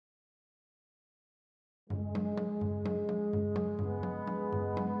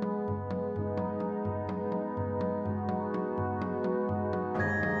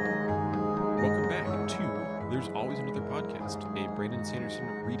There's Always Another Podcast, a Brandon Sanderson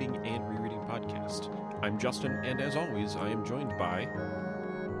reading and rereading podcast. I'm Justin, and as always, I am joined by...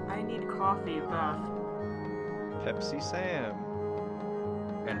 I need coffee, Beth. Pepsi Sam.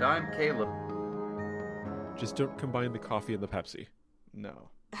 And I'm Caleb. Just don't combine the coffee and the Pepsi. No.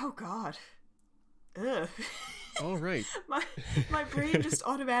 Oh, God. Ugh. All right. my brain just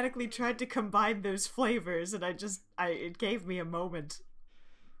automatically tried to combine those flavors, and it gave me a moment.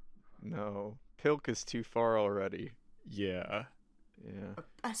 No. Pilk is too far already. Yeah.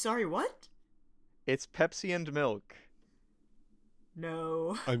 Sorry, what? It's Pepsi and milk.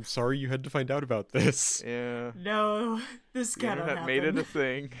 No. I'm sorry you had to find out about this. Yeah. No. This The cannot internet happen. made it a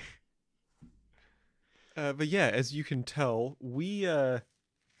thing. But yeah, as you can tell, we're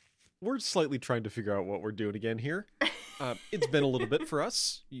slightly trying to figure out what we're doing again here. It's been a little bit for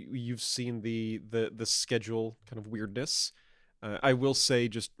us. You've seen the schedule kind of weirdness. I will say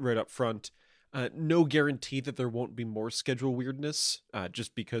just right up front, no guarantee that there won't be more schedule weirdness,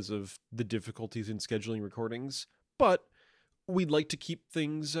 just because of the difficulties in scheduling recordings. But we'd like to keep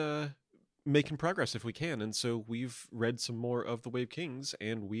things making progress if we can, and so we've read some more of The Wave Kings,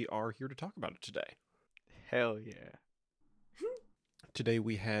 and we are here to talk about it today. Hell yeah. Today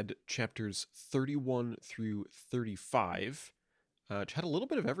we had chapters 31 through 35, which had a little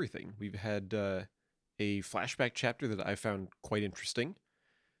bit of everything. We've had a flashback chapter that I found quite interesting.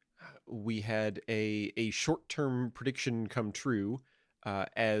 We had a short-term prediction come true,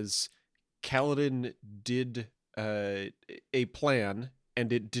 as Kaladin did a plan,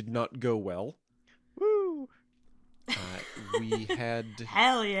 and it did not go well. Woo! We had...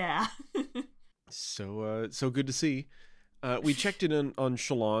 Hell yeah. So good to see. We checked in on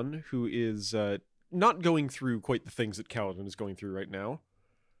Shallan, who is not going through quite the things that Kaladin is going through right now.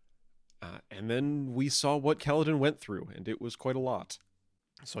 And then we saw what Kaladin went through, and it was quite a lot.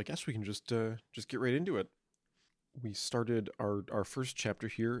 So I guess we can just get right into it. We started our first chapter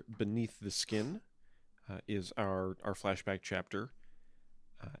here, Beneath the Skin, is our flashback chapter.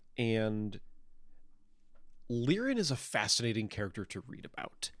 And Lirin is a fascinating character to read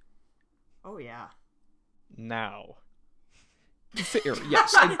about. Oh, yeah. Now. Fair,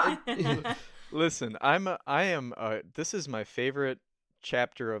 yes. Listen, this is my favorite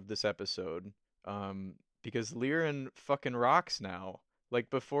chapter of this episode, because Lirin fucking rocks now. Like,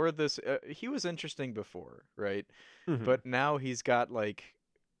 before this, he was interesting before, right? Mm-hmm. But now he's got, like,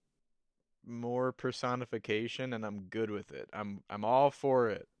 more personification, and I'm good with it. I'm all for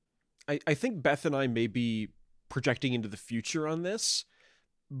it. I think Beth and I may be projecting into the future on this,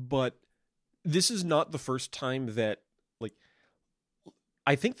 but this is not the first time that, like,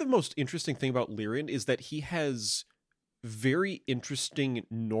 I think the most interesting thing about Lirin is that he has very interesting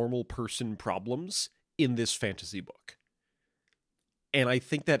normal person problems in this fantasy book. And I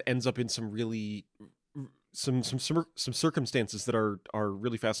think that ends up in some really some circumstances that are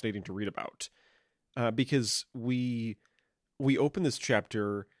really fascinating to read about, because we open this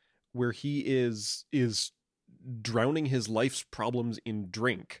chapter where he is drowning his life's problems in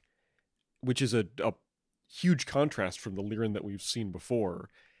drink, which is a huge contrast from the Lirin that we've seen before,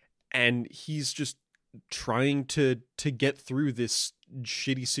 and he's just trying to get through this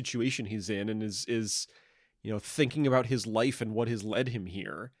shitty situation he's in, and is thinking about his life and what has led him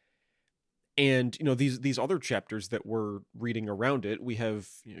here. And these other chapters that we're reading around it, we have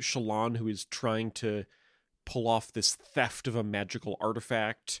Shallan, who is trying to pull off this theft of a magical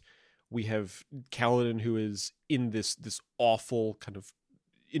artifact. We have Kaladin, who is in this awful kind of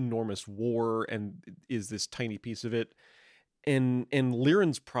enormous war and is this tiny piece of it. And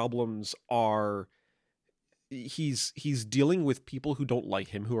Lirin's problems are he's dealing with people who don't like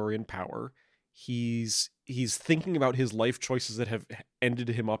him, who are in power. He's thinking about his life choices that have ended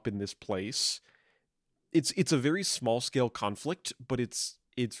him up in this place. It's a very small scale conflict, but it's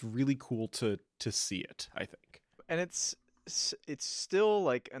really cool to see it, I think. And it's still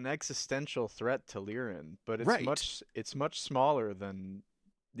like an existential threat to Lirin, but it's right. much smaller than,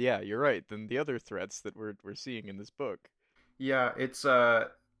 yeah, you're right, than the other threats that we're seeing in this book. Yeah, it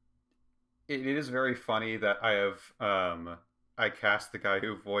is very funny that I cast the guy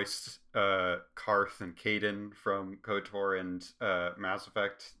who voiced Karth and Kaden from KOTOR and Mass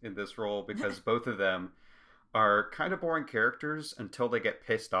Effect in this role, because both of them are kind of boring characters until they get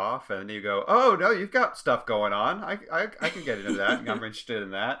pissed off, and then you go, oh no, you've got stuff going on. I can get into that. I'm interested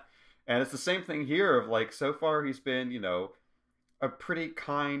in that. And it's the same thing here of, like, so far he's been, a pretty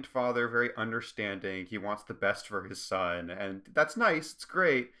kind father, very understanding. He wants the best for his son, and that's nice. It's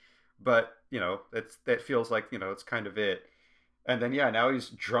great, but that feels like it's kind of it. And then now he's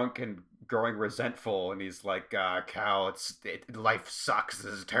drunk and growing resentful, and he's like, Cal, life sucks.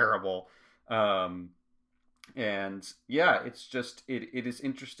 This is terrible. And yeah, it's just it is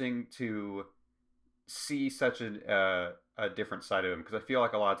interesting to see such a different side of him, because I feel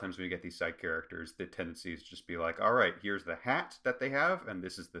like a lot of times when you get these side characters, the tendency is just be like, all right, here's the hat that they have, and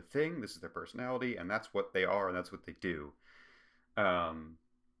this is the thing, this is their personality, and that's what they are, and that's what they do.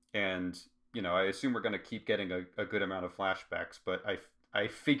 And I assume we're going to keep getting a good amount of flashbacks, but I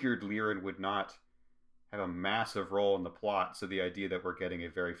figured Liren would not have a massive role in the plot, so the idea that we're getting a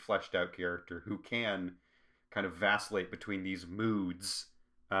very fleshed out character who can kind of vacillate between these moods,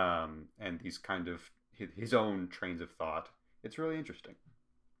 and these kind of his own trains of thought, it's really interesting.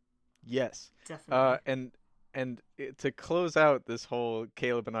 Yes. Definitely. To close out this whole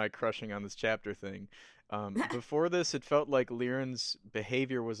Caleb and I crushing on this chapter thing, before this, it felt like Liren's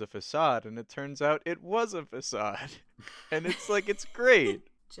behavior was a facade, and it turns out it was a facade. And it's like, it's great.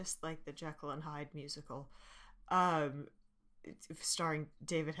 Just like the Jekyll and Hyde musical. Starring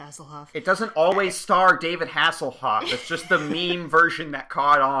David Hasselhoff. It doesn't always star David Hasselhoff. It's just the meme version that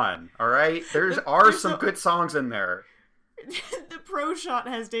caught on, all right? There's some good songs in there. The pro shot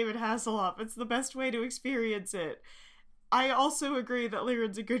has David Hasselhoff. It's the best way to experience it. I also agree that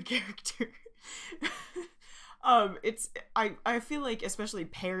Liren's a good character. I feel like especially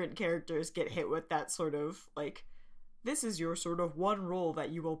parent characters get hit with that sort of like, this is your sort of one role that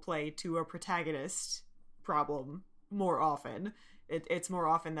you will play to a protagonist problem more often. It's more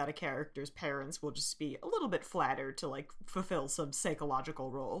often that a character's parents will just be a little bit flattered to like fulfill some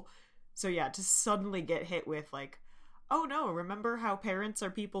psychological role. So yeah, to suddenly get hit with like, oh no, remember how parents are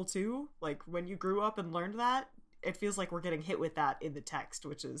people too? Like when you grew up and learned that, it feels like we're getting hit with that in the text,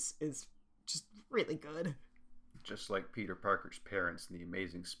 which is just really good. Just like Peter Parker's parents in the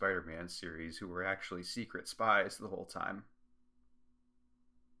Amazing Spider-Man series, who were actually secret spies the whole time.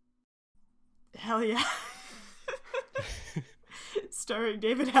 Hell yeah. Starring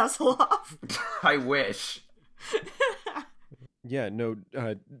David Hasselhoff. I wish. Yeah, no,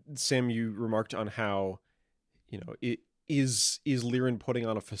 Sam, you remarked on how, is Liren putting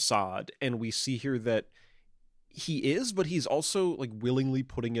on a facade, and we see here that he is, but he's also like willingly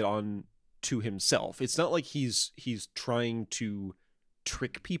putting it on to himself. It's not like he's trying to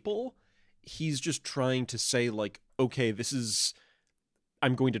trick people. He's just trying to say like, okay,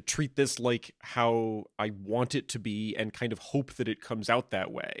 I'm going to treat this like how I want it to be and kind of hope that it comes out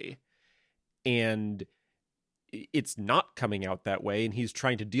that way. And it's not coming out that way, and he's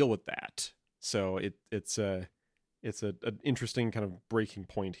trying to deal with that. So it's an interesting kind of breaking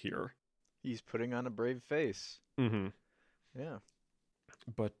point here. He's putting on a brave face. Mm-hmm. Yeah.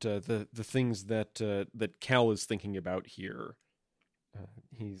 But the things that Cal is thinking about here,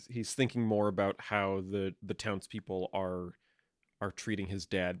 he's thinking more about how the townspeople are treating his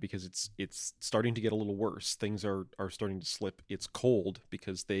dad, because it's starting to get a little worse. Things are starting to slip. It's cold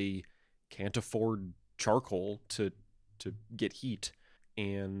because they can't afford charcoal to get heat,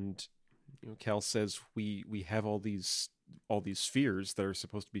 and Cal says we have all these spheres that are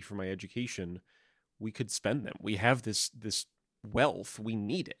supposed to be for my education. We could spend them. We have this wealth. We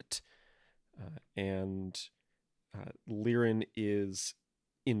need it. And Liren is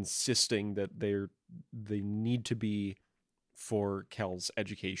insisting that they need to be for Cal's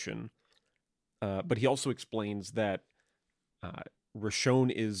education. But he also explains that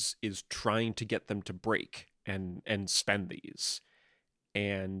Rashon is trying to get them to break and spend these.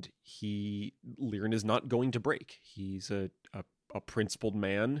 And Liren is not going to break. He's a principled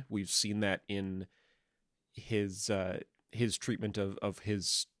man. We've seen that in his treatment of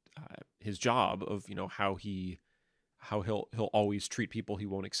his job, of how he'll always treat people. He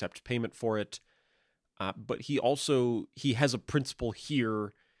won't accept payment for it. But he has a principle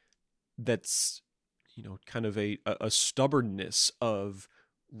here that's kind of a stubbornness of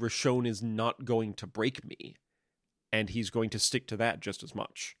Rashon is not going to break me, and he's going to stick to that just as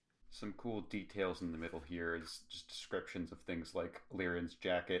much. Some cool details in the middle here is just descriptions of things like Liren's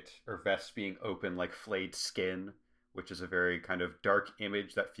jacket or vest being open like flayed skin, which is a very kind of dark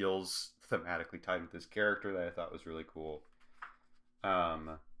image that feels thematically tied with this character that I thought was really cool.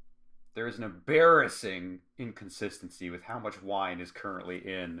 There is an embarrassing inconsistency with how much wine is currently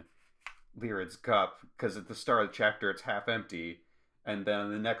in Liren's cup, because at the start of the chapter it's half empty, and then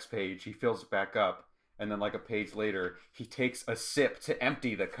on the next page he fills it back up, and then like a page later he takes a sip to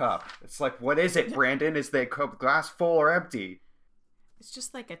empty the cup. It's like, what is it, Brandon? Is the cup glass full or empty? It's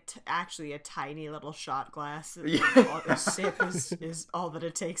just like actually a tiny little shot glass. Yeah. A sip is all that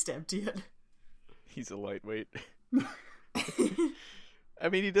it takes to empty it. He's a lightweight. I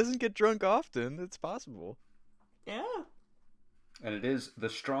mean, he doesn't get drunk often. It's possible. Yeah. And it is the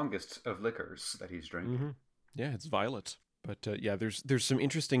strongest of liquors that he's drinking. Mm-hmm. Yeah, it's violet. But yeah, there's some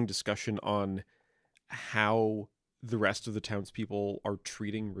interesting discussion on how the rest of the townspeople are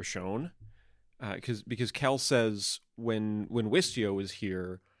treating Rashon. Because Cal says when Wistio was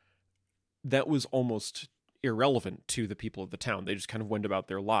here, that was almost irrelevant to the people of the town. They just kind of went about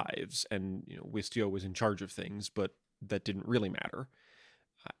their lives, and Wistio was in charge of things, but that didn't really matter.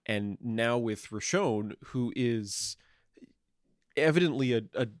 And now with Rashon, who is evidently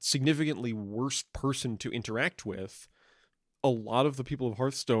a significantly worse person to interact with, a lot of the people of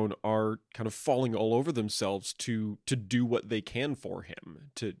Hearthstone are kind of falling all over themselves to do what they can for him,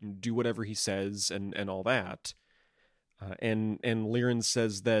 to do whatever he says and all that. And Liren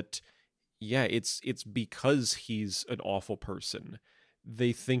says that, yeah, it's because he's an awful person.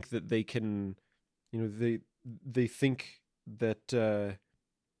 They think that they can, they think that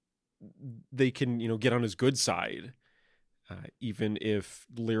they can, get on his good side, even if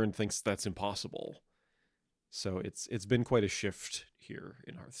Liren thinks that's impossible. So it's been quite a shift here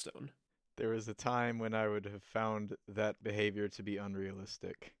in Hearthstone. There was a time when I would have found that behavior to be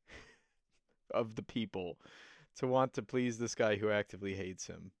unrealistic of the people, to want to please this guy who actively hates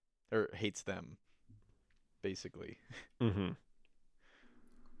him, or hates them, basically. Mm-hmm.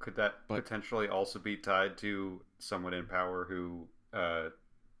 Could that potentially also be tied to someone in power who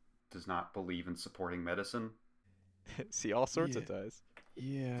does not believe in supporting medicine? See, all sorts of ties.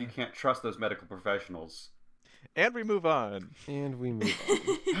 Yeah. You can't trust those medical professionals. And we move on.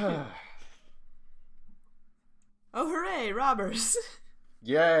 Oh, hooray, robbers.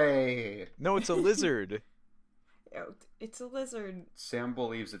 Yay! No, it's a lizard. It's a lizard. Sam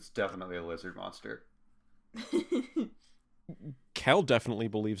believes it's definitely a lizard monster. Cal definitely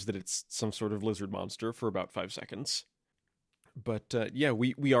believes that it's some sort of lizard monster for about 5 seconds. But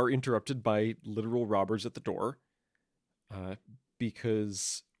we are interrupted by literal robbers at the door.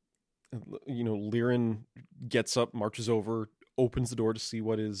 Because Liren gets up, marches over, opens the door to see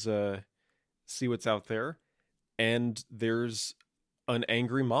what's out there, and there's an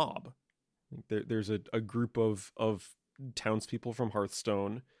angry mob. There's a group of townspeople from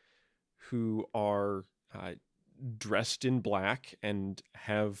Hearthstone who are dressed in black and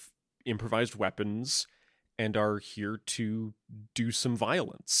have improvised weapons and are here to do some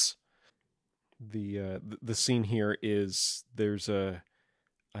violence. The scene here is there's a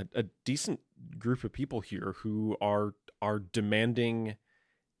decent group of people here who are demanding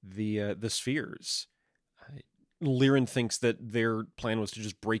the spheres. Liren thinks that their plan was to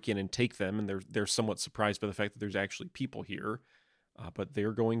just break in and take them, and they're somewhat surprised by the fact that there's actually people here. But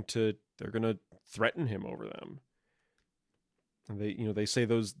they're going to threaten him over them. And they say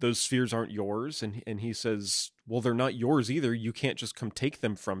those spheres aren't yours, and he says, well, they're not yours either. You can't just come take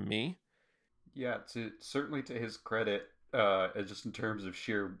them from me. Yeah, certainly to his credit, just in terms of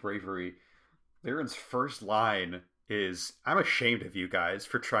sheer bravery, Liren's first line is, "I'm ashamed of you guys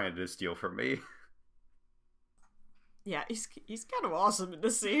for trying to steal from me." Yeah, he's kind of awesome in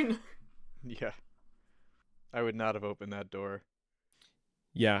this scene. Yeah. I would not have opened that door.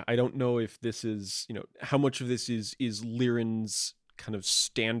 Yeah, I don't know if this is, how much of this is Liren's kind of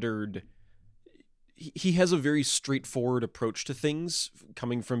standard. He has a very straightforward approach to things,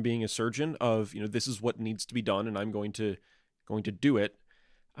 coming from being a surgeon, of, this is what needs to be done and I'm going to do it.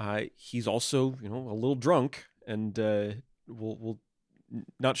 He's also, a little drunk, and we'll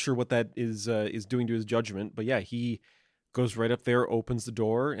not sure what that is doing to his judgment, but yeah, he goes right up there, opens the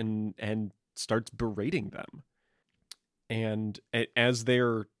door, and starts berating them. And as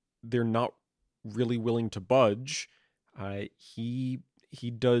they're not really willing to budge, he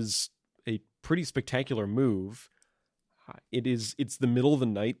does a pretty spectacular move. It's the middle of the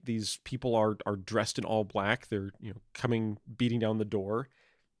night. These people are dressed in all black. They're coming, beating down the door,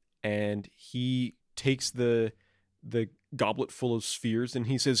 and he takes the goblet full of spheres and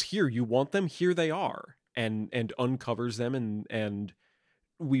he says, "Here, you want them? Here they are," and uncovers them. And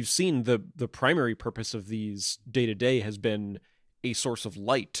we've seen the primary purpose of these day to day has been a source of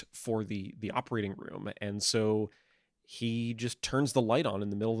light for the operating room, and so he just turns the light on in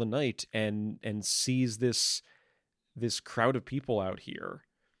the middle of the night and sees this crowd of people out here,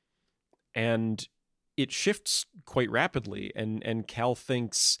 and it shifts quite rapidly. And Cal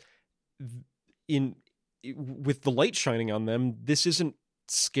thinks, with the light shining on them, this isn't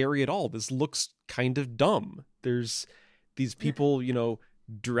scary at all. This looks kind of dumb. There's these people,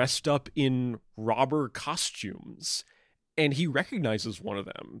 dressed up in robber costumes, and he recognizes one of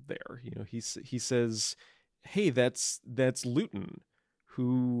them there. He says, "Hey, that's Luton,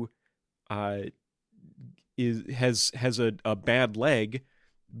 who has a bad leg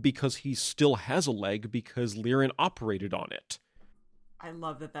because he still has a leg because Liren operated on it." I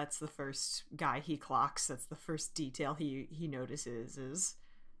love that that's the first guy he clocks. That's the first detail he notices is,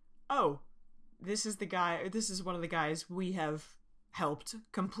 oh, this is the guy, this is one of the guys we have helped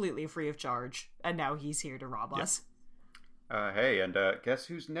completely free of charge, and now he's here to rob us. Hey, and guess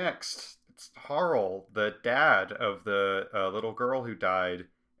who's next? It's Harl, the dad of the little girl who died,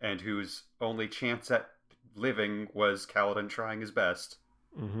 and whose only chance at living was Kaladin trying his best.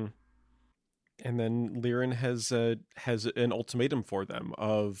 Mm-hmm. And then Lirin has an ultimatum for them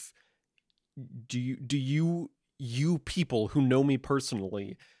of, do you people who know me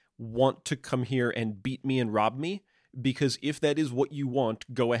personally want to come here and beat me and rob me? Because if that is what you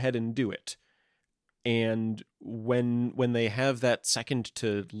want, go ahead and do it. And when they have that second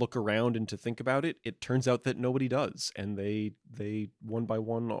to look around and to think about it, it turns out that nobody does, and they one by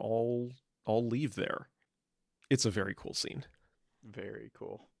one all leave there. It's a very cool scene. Very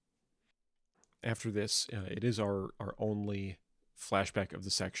cool. After this, it is our only flashback of the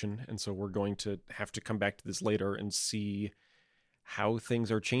section, and so we're going to have to come back to this later and see how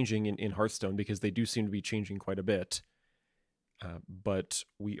things are changing in Hearthstone, because they do seem to be changing quite a bit. But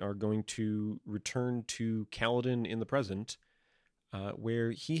we are going to return to Kaladin in the present,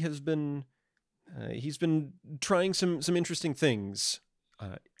 where he has been trying some interesting things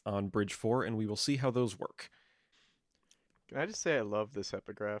on Bridge 4, and we will see how those work. Can I just say I love this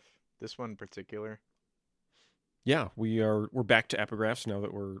epigraph? This one in particular. Yeah, we're back to epigraphs now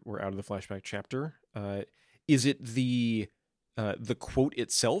that we're out of the flashback chapter. Is it the quote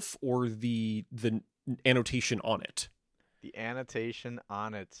itself or the annotation on it? The annotation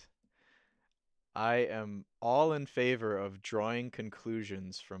on it. I am all in favor of drawing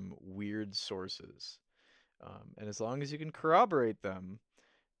conclusions from weird sources, and as long as you can corroborate them,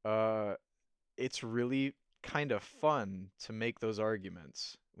 it's really kind of fun to make those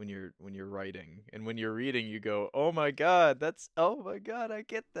arguments when you're writing, and when you're reading, you go, "Oh my god, I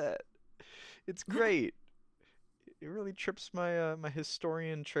get that." It's great. It really trips my my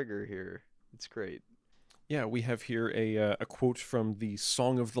historian trigger here. It's great. Yeah, we have here a quote from the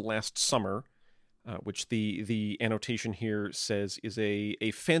Song of the Last Summer, which the annotation here says is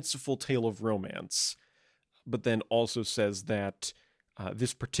a fanciful tale of romance, but then also says that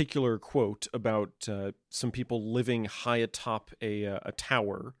this particular quote about some people living high atop a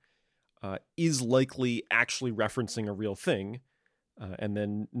tower is likely actually referencing a real thing, and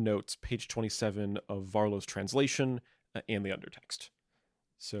then notes page 27 of Varlo's translation and the undertext.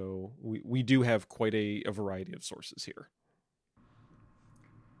 So we do have quite a variety of sources here.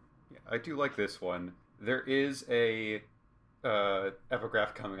 Yeah, I do like this one. There is a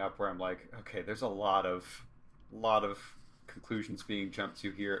epigraph coming up where I'm like, okay, there's a lot of conclusions being jumped to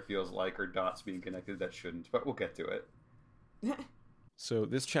here, it feels like, or dots being connected that shouldn't, but we'll get to it. So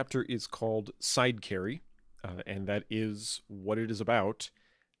this chapter is called Side Carry, and that is what it is about.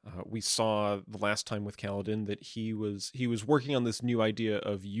 We saw the last time with Kaladin that he was working on this new idea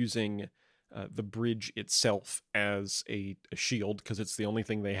of using the bridge itself as a shield, because it's the only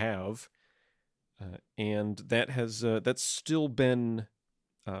thing they have, and that's still been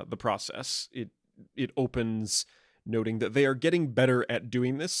the process. It opens noting that they are getting better at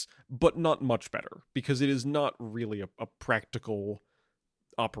doing this, but not much better, because it is not really a practical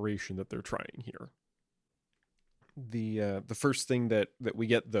operation that they're trying here. The first thing that we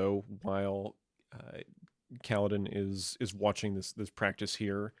get, though, while Kaladin is watching this practice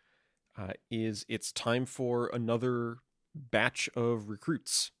here, is it's time for another batch of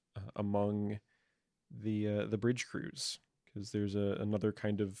recruits among the bridge crews, because there's another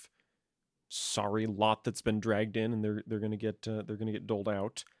kind of sorry lot that's been dragged in, and they're gonna get doled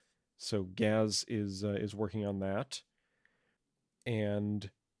out. So Gaz is working on that, and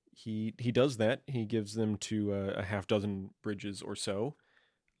he does that. He gives them to a half dozen bridges or so,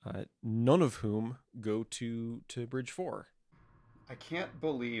 none of whom go to Bridge 4. I can't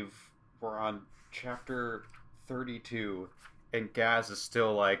believe we're on chapter 32 and Gaz is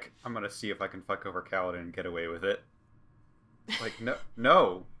still like, I'm gonna see if I can fuck over Kaladin and get away with it. Like,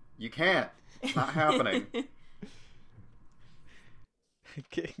 no, you can't. It's not happening.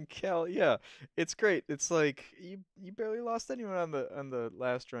 Cal, yeah, it's great. It's like you barely lost anyone on the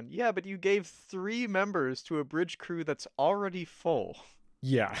last run. Yeah, but you gave 3 members to a bridge crew that's already full.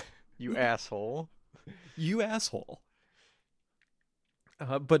 Yeah, you asshole. You asshole.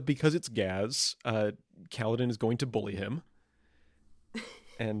 But because it's Gaz, Kaladin is going to bully him,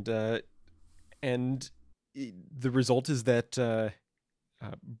 and the result is that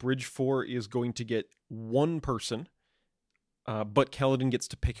Bridge 4 is going to get 1 person. But Kaladin gets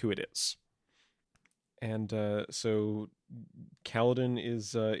to pick who it is, and so Kaladin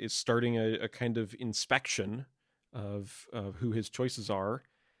is starting a kind of inspection of who his choices are,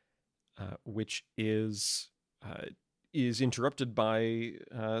 which is interrupted by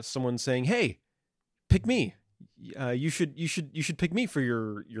someone saying, "Hey, pick me. You should pick me for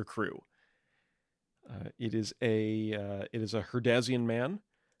your crew. It is a Herdazian man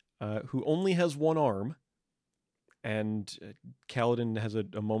who only has one arm, and Kaladin has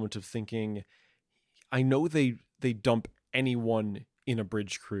a moment of thinking. I know they dump anyone in a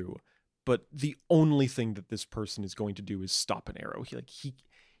bridge crew, but the only thing that this person is going to do is stop an arrow.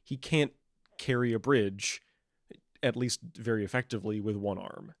 He can't carry a bridge, at least very effectively, with one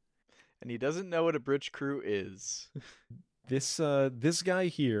arm. And he doesn't know what a bridge crew is. This guy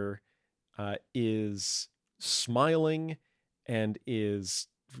here is smiling and is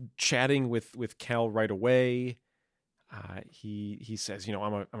chatting with Cal right away. He says,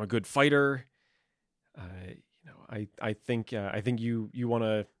 I'm a good fighter. I think you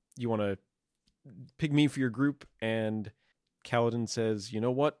wanna pick me for your group. And Kaladin says, you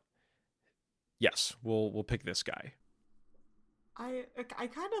know what? Yes, we'll pick this guy. I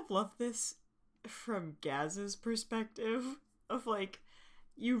kind of love this from Gaz's perspective of like,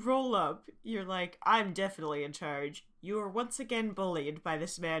 you roll up, you're like, I'm definitely in charge. You are once again bullied by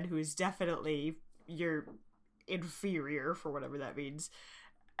this man who is definitely your inferior, for whatever that means.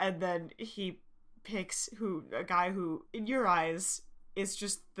 And then he picks a guy who, in your eyes, is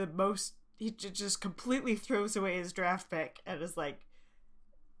just the most, he just completely throws away his draft pick and is like,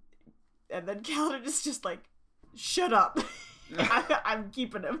 and then Kaladin is just like, shut up. I'm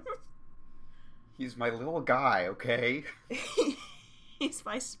keeping him. He's my little guy, okay? He's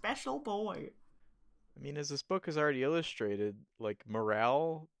my special boy. I mean, as this book has already illustrated, like,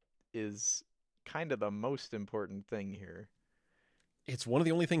 morale is kind of the most important thing here. It's one of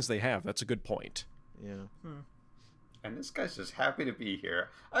the only things they have. That's a good point. Yeah. And this guy's just happy to be here.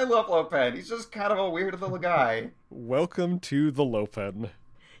 I love Lopen. He's just kind of a weird little guy. Welcome to the Lopen.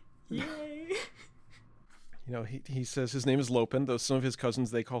 Yay. He says his name is Lopen, though some of his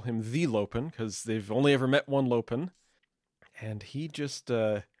cousins, they call him the Lopen, because they've only ever met one Lopen. And he just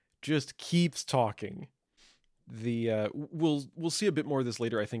keeps talking. We'll see a bit more of this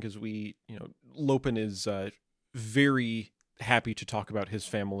later, I think, as Lopen is very happy to talk about his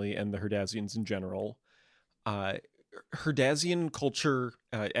family and the Herdazians in general. Herdazian culture,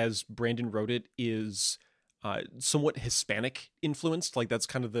 as Brandon wrote it, is somewhat Hispanic influenced. Like, that's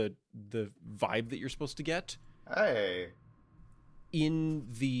kind of the vibe that you're supposed to get. Hey. In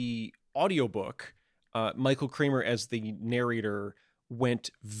the audiobook, Michael Kramer, as the narrator, went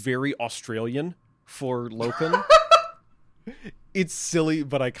very Australian for Lopen. It's silly,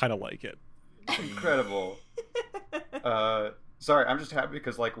 but I kind of like it. Incredible. Sorry, I'm just happy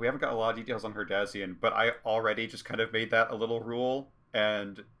because, like, we haven't got a lot of details on Herdazian, but I already just kind of made that a little rule,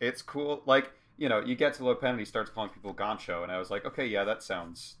 and it's cool. Like, you get to Lopen and he starts calling people Gancho, and I was like, okay, yeah, that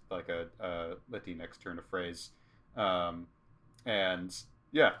sounds like a Latinx turn of phrase. And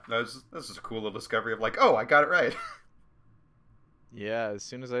yeah, this is a cool little discovery of like, oh, I got it right. Yeah, as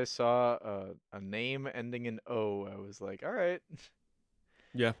soon as I saw a name ending in O, I was like, all right.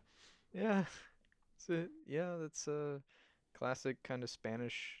 Yeah. Yeah. That's a classic kind of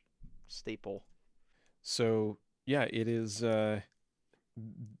Spanish staple. So, yeah, it is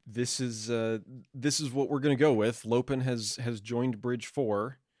this is what we're going to go with. Lopen has joined Bridge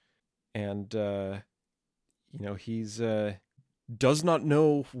 4, and he's does not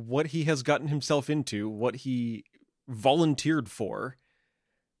know what he has gotten himself into, what he volunteered for,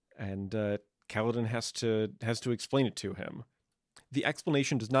 and Kaladin has to explain it to him. The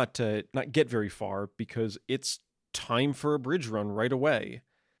explanation does not get very far because it's time for a bridge run right away,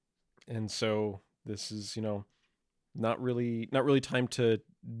 and so this is not really time to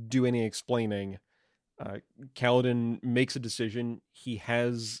do any explaining. Kaladin makes a decision. He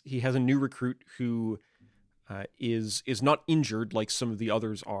has a new recruit who is not injured like some of the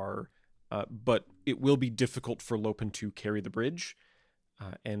others are, but it will be difficult for Lopen to carry the bridge,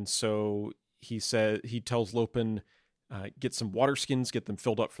 and so he tells Lopen, get some water skins, get them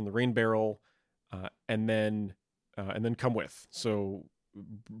filled up from the rain barrel, and then come with. So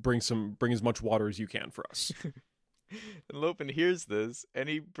bring as much water as you can for us. And Lopen hears this, and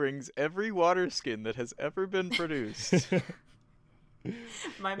he brings every water skin that has ever been produced.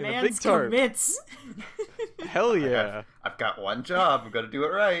 My man commits. Hell yeah. I've got one job. I'm going to do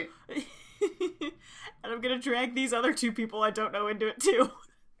it right. And I'm going to drag these other two people I don't know into it too.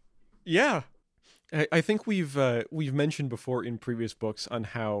 Yeah. I think we've mentioned before in previous books on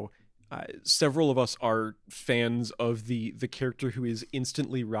how several of us are fans of the character who is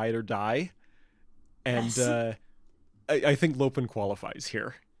instantly ride or die. And Yes. I think Lopen qualifies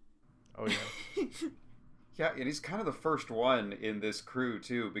here. Oh, yeah. Yeah, and he's kind of the first one in this crew,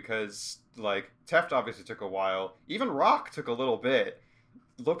 too, because, like, Teft obviously took a while. Even Rock took a little bit.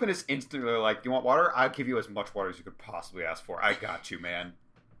 Lupin is instantly like, "You want water? I'll give you as much water as you could possibly ask for. I got you, man."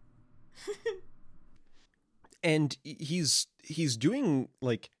 And he's doing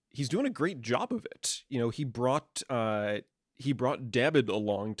a great job of it. You know, he brought David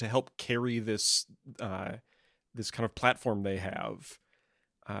along to help carry this kind of platform they have,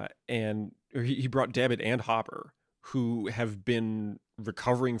 he brought David and Hopper, who have been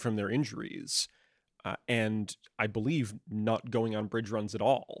recovering from their injuries, and I believe not going on bridge runs at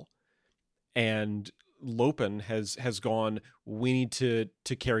all. And Lopin has gone, we need to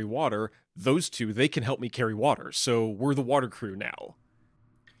carry water. Those two, they can help me carry water. So we're the water crew now.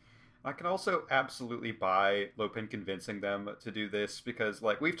 I can also absolutely buy Lopin convincing them to do this because,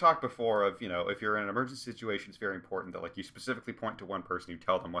 like, we've talked before of, if you're in an emergency situation, it's very important that, like, you specifically point to one person, you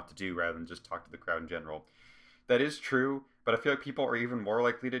tell them what to do rather than just talk to the crowd in general. That is true, but I feel like people are even more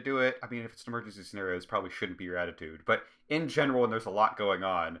likely to do it. I mean, if it's an emergency scenario, this probably shouldn't be your attitude. But in general, when there's a lot going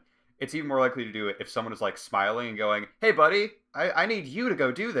on, it's even more likely to do it if someone is, like, smiling and going, "Hey, buddy, I need you to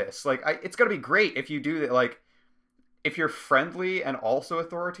go do this." Like, it's going to be great if you do that, like, if you're friendly and also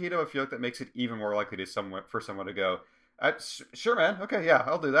authoritative, I feel like that makes it even more likely for someone to go, "Sure, man. Okay, yeah,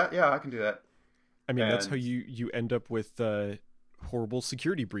 I'll do that. Yeah, I can do that." I mean, that's how you end up with horrible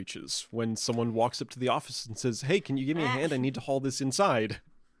security breaches when someone walks up to the office and says, "Hey, can you give me a hand? I need to haul this inside."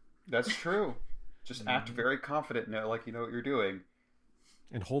 That's true. Just act very confident, like you know what you're doing.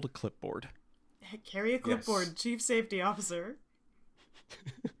 And hold a clipboard. Carry a clipboard, Yes. Chief Safety Officer.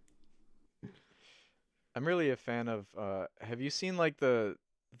 I'm really a fan of have you seen like the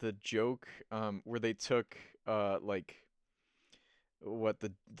joke where they took like what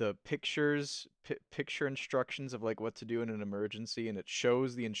the picture instructions of like what to do in an emergency, and it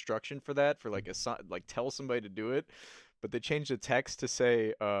shows the instruction for that, for like tell somebody to do it, but they changed the text to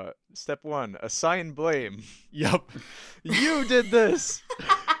say step 1, assign blame. Yep. You did this.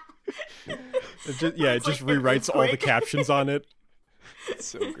 It just rewrites all the captions on it. It's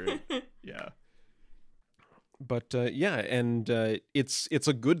so great. Yeah. But it's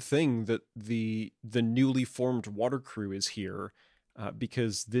a good thing that the newly formed water crew is here,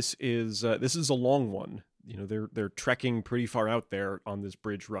 because this is a long one. You know, they're trekking pretty far out there on this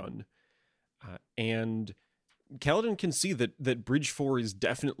bridge run, and Kaladin can see that Bridge 4 is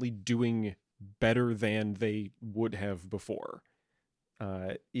definitely doing better than they would have before.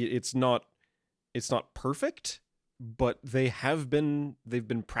 It's not perfect, but they've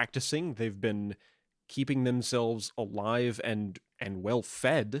been practicing. They've been keeping themselves alive and well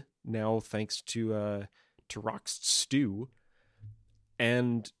fed now, thanks to Rock's stew.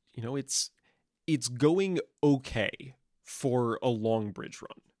 And it's going okay for a long bridge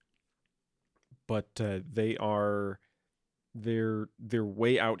run, but they're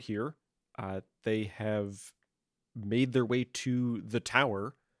way out here. They have made their way to the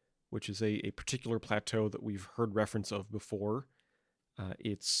tower, which is a particular plateau that we've heard reference of before.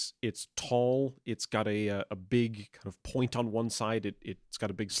 It's tall. It's got a big kind of point on one side. It's got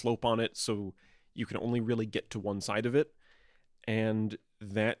a big slope on it, so you can only really get to one side of it. And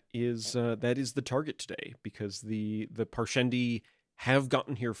that is the target today, because the Parshendi have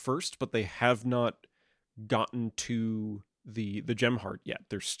gotten here first, but they have not gotten to the gem heart yet.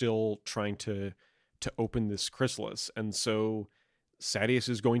 They're still trying to open this chrysalis, and so Sadeas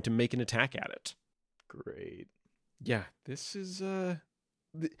is going to make an attack at it. Great. Yeah, this is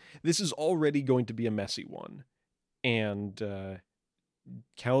already going to be a messy one, and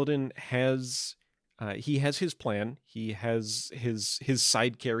Kaladin has his plan. He has his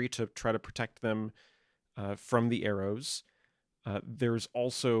side carry to try to protect them from the arrows. There's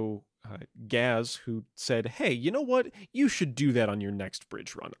also Gaz, who said, "Hey, you know what? You should do that on your next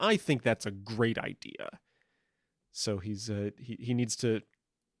bridge run. I think that's a great idea." So he needs to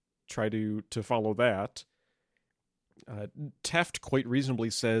try to follow that. Teft quite reasonably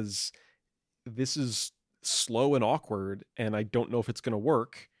says, "This is slow and awkward, and I don't know if it's going to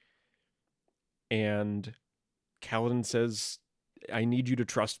work." And Kaladin says, "I need you to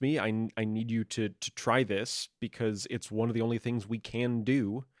trust me. I need you to try this, because it's one of the only things we can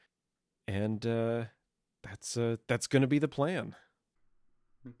do." And that's going to be the plan.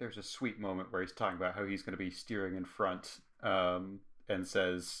 There's a sweet moment where he's talking about how he's going to be steering in front, and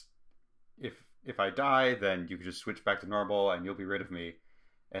says, if I die, then you can just switch back to normal and you'll be rid of me.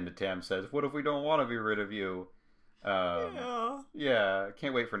 And Natam says, "What if we don't want to be rid of you?" Yeah,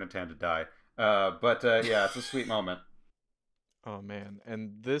 can't wait for Natam to die. But it's a sweet moment. Oh man,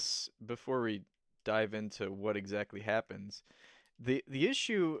 and this, before we dive into what exactly happens, the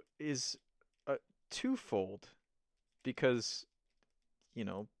issue is twofold, because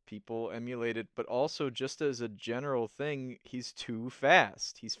people emulate it, but also just as a general thing, he's too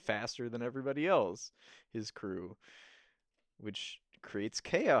fast. He's faster than everybody else, his crew, which creates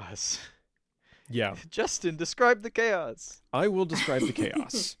chaos. Yeah, Justin, describe the chaos. I will describe the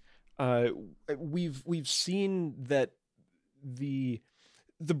chaos. Uh, we've seen that the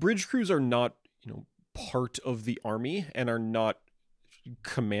bridge crews are not, part of the army and are not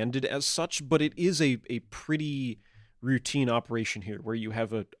commanded as such, but it is a pretty routine operation here where you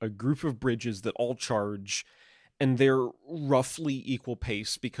have a group of bridges that all charge, and they're roughly equal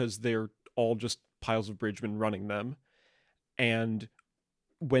pace because they're all just piles of bridgemen running them. And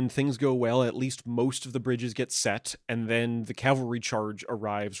when things go well, at least most of the bridges get set, and then the cavalry charge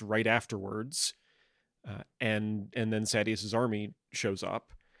arrives right afterwards, and then Sadeas's army shows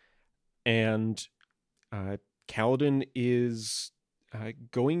up, and Kaladin is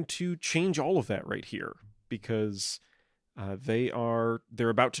going to change all of that right here because they're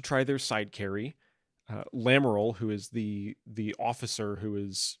about to try their side carry. Lamoral, who is the officer who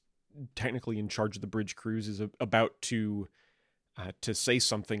is technically in charge of the bridge crews, is about to say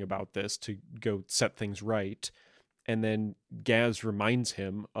something about this to go set things right. And then Gaz reminds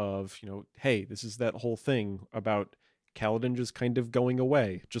him of, hey, this is that whole thing about Kaladin just kind of going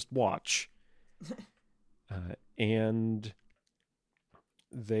away. Just watch. And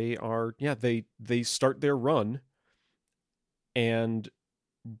they start their run, and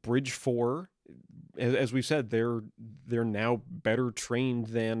Bridge 4, as we said, they're now better trained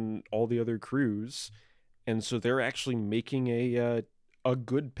than all the other crews, and so they're actually making a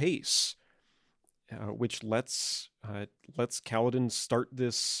good pace, which lets Kaladin start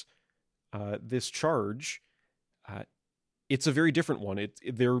this charge. It's a very different one.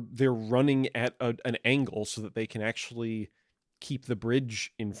 They're running at an angle so that they can actually keep the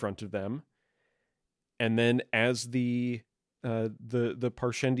bridge in front of them, and then as the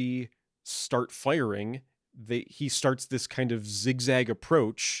Parshendi start firing, he starts this kind of zigzag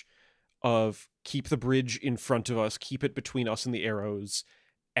approach of keep the bridge in front of us, keep it between us and the arrows,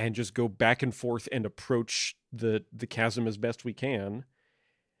 and just go back and forth and approach the chasm as best we can.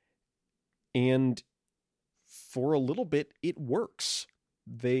 And for a little bit, it works.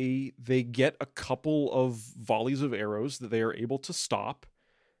 They get a couple of volleys of arrows that they are able to stop.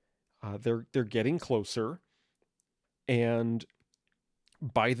 They're getting closer, and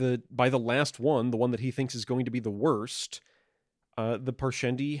by the last one, the one that he thinks is going to be the worst, the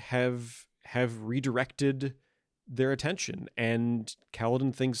Parshendi have redirected their attention, and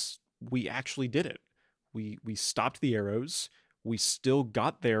Kaladin thinks we actually did it. We stopped the arrows. We still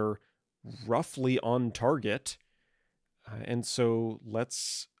got there roughly on target, and so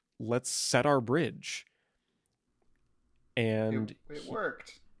let's set our bridge. And it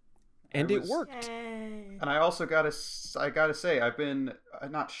worked. It worked. Yay. And I also gotta say, I've been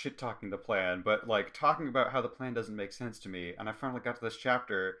not shit talking the plan, but like talking about how the plan doesn't make sense to me. And I finally got to this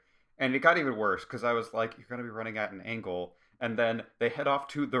chapter, and it got even worse because I was like, "You're gonna be running at an angle," and then they head off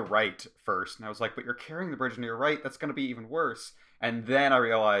to the right first, and I was like, "But you're carrying the bridge on your right. That's gonna be even worse." And then I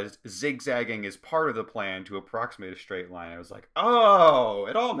realized zigzagging is part of the plan to approximate a straight line. I was like, "Oh,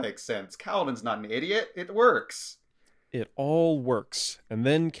 it all makes sense. Kaladin's not an idiot. It works." It all works. And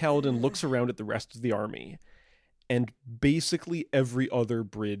then Kaladin looks around at the rest of the army, and basically every other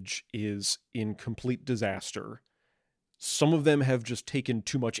bridge is in complete disaster. Some of them have just taken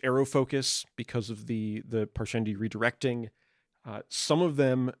too much arrow focus because of the Parshendi redirecting. Some of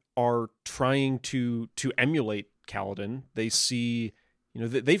them are trying to emulate Kaladin. They see,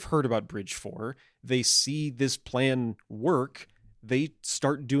 they've heard about Bridge 4. They see this plan work. They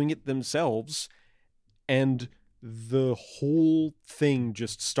start doing it themselves, and the whole thing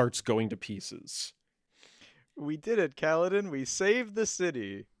just starts going to pieces. We did it, Kaladin. We saved the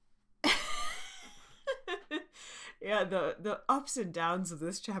city. Yeah, the ups and downs of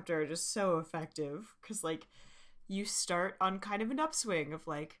this chapter are just so effective because, like, you start on kind of an upswing of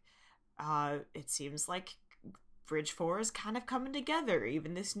like, it seems like Bridge 4 is kind of coming together.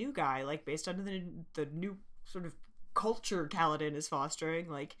 Even this new guy, like, based on the new sort of culture Kaladin is fostering,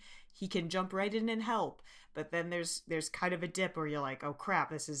 like, he can jump right in and help. But then there's kind of a dip where you're like, oh crap,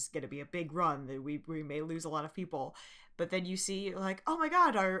 this is going to be a big run. We may lose a lot of people. But then you see, like, oh my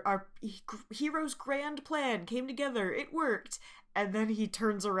god, our hero's grand plan came together. It worked. And then he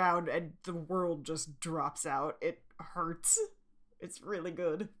turns around and the world just drops out. It hurts. It's really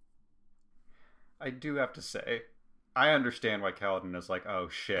good. I do have to say, I understand why Kaladin is like, oh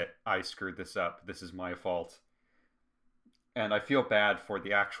shit, I screwed this up. This is my fault. And I feel bad for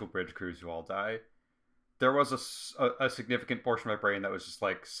the actual bridge crews who all die. There was a significant portion of my brain that was just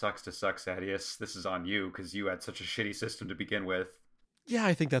like, sucks to suck, Sadeas. This is on you because you had such a shitty system to begin with. Yeah,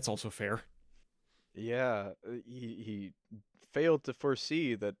 I think that's also fair. Yeah, he failed to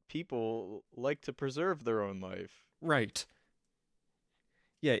foresee that people like to preserve their own life. Right.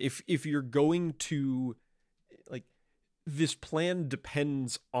 Yeah, if you're going to, like, this plan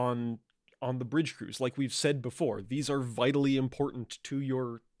depends on the bridge crews. Like we've said before, these are vitally important to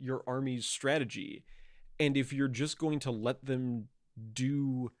your army's strategy. And if you're just going to let them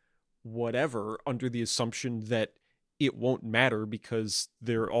do whatever under the assumption that it won't matter because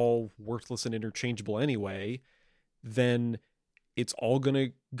they're all worthless and interchangeable anyway, then it's all going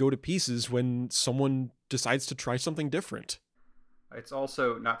to go to pieces when someone decides to try something different. It's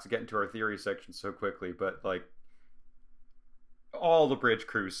also, not to get into our theory section so quickly, but like all the bridge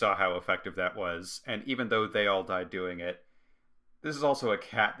crews saw how effective that was, and even though they all died doing it, this is also a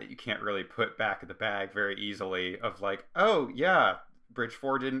cat that you can't really put back in the bag very easily of like, oh yeah, Bridge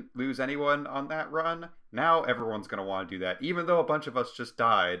 4 didn't lose anyone on that run. Now everyone's going to want to do that. Even though a bunch of us just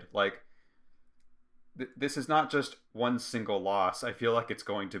died, like, this is not just one single loss. I feel like it's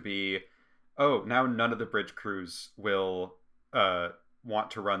going to be, oh, now none of the bridge crews will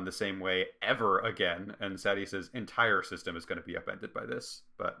want to run the same way ever again. And Sadius's entire system is going to be upended by this,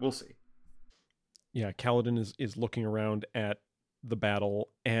 but we'll see. Yeah, Kaladin is looking around at the battle,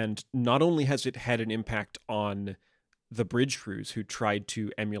 and not only has it had an impact on the bridge crews who tried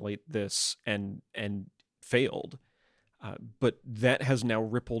to emulate this and failed, but that has now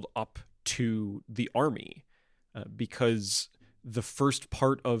rippled up to the army, because the first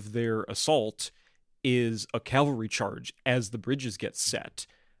part of their assault is a cavalry charge as the bridges get set,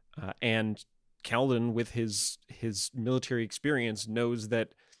 and Kaladin, with his military experience, knows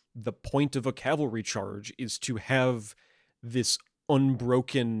that the point of a cavalry charge is to have this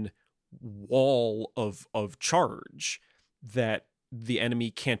unbroken wall of charge that the enemy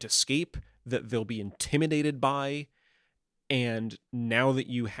can't escape, that they'll be intimidated by. And now that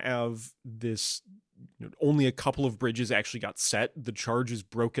you have this, only a couple of bridges actually got set, the charge is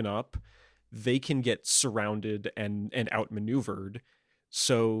broken up, they can get surrounded and outmaneuvered.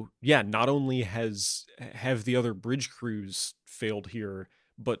 So yeah, not only have the other bridge crews failed here,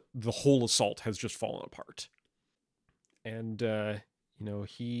 but the whole assault has just fallen apart. And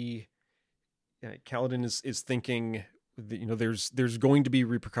he Kaladin is thinking that, there's going to be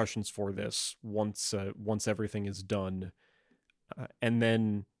repercussions for this once everything is done, and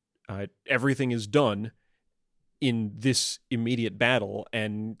then everything is done in this immediate battle,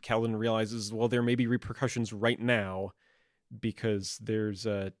 and Kaladin realizes, well, there may be repercussions right now because there's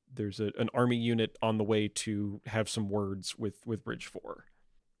an army unit on the way to have some words with Bridge 4.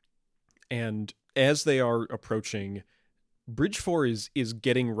 And as they are approaching, Bridge 4 is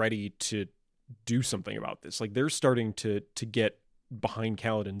getting ready to do something about this. Like, they're starting to get behind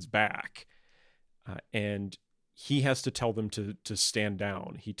Kaladin's back, and he has to tell them to stand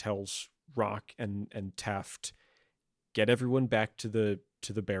down. He tells Rock and Teft, get everyone back to the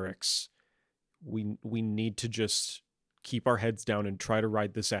barracks. We need to just keep our heads down and try to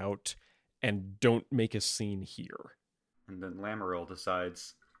ride this out, and don't make a scene here. And then Lamoral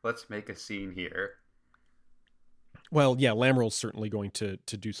decides, let's make a scene here. Well, yeah, Lameral's certainly going to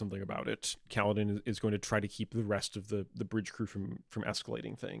do something about it. Kaladin is going to try to keep the rest of the bridge crew from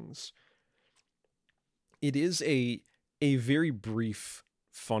escalating things. It is a very brief,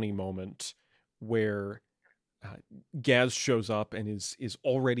 funny moment where Gaz shows up and is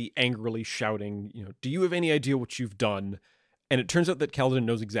already angrily shouting, do you have any idea what you've done? And it turns out that Kaladin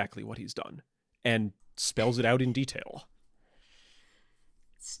knows exactly what he's done and spells it out in detail.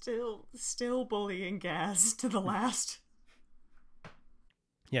 Still bullying Gaz to the last.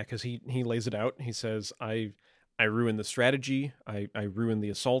 Yeah, because he lays it out. He says, I ruined the strategy. I ruined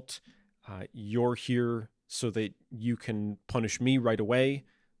the assault. You're here so that you can punish me right away,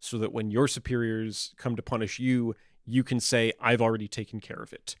 so that when your superiors come to punish you, you can say, I've already taken care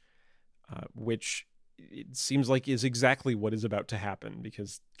of it. Which it seems like is exactly what is about to happen,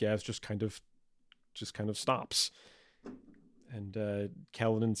 because Gaz just kind of stops. And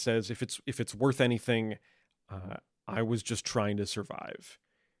Kaladin says, if it's worth anything, I was just trying to survive.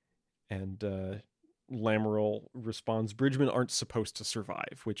 And Lamoral responds, Bridgemen aren't supposed to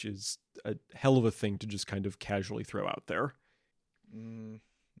survive, which is a hell of a thing to just kind of casually throw out there. And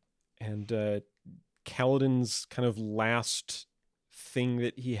Kaladin's kind of last thing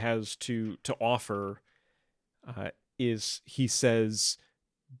that he has to offer is, he says,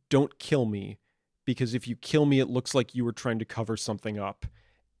 don't kill me, because if you kill me, it looks like you were trying to cover something up.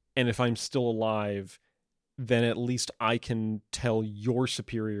 And if I'm still alive, then at least I can tell your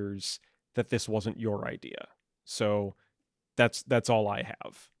superiors that this wasn't your idea. So that's all I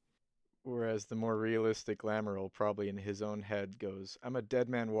have. Whereas the more realistic Lamoral probably in his own head goes, I'm a dead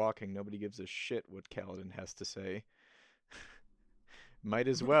man walking, nobody gives a shit what Kaladin has to say. Might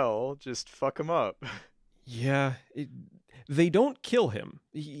as well just fuck him up. Yeah, they don't kill him.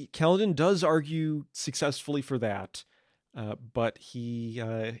 Kaladin does argue successfully for that, but he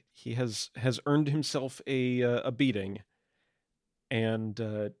has earned himself a beating,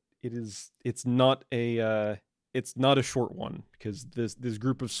 and it's not a short one, because this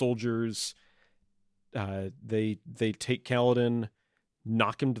group of soldiers, they take Kaladin,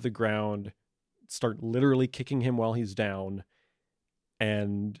 knock him to the ground, start literally kicking him while he's down,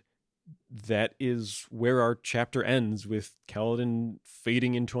 and that is where our chapter ends, with Kaladin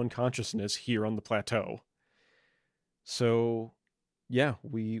fading into unconsciousness here on the plateau. So, yeah,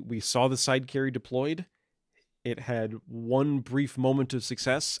 we saw the side carry deployed. It had one brief moment of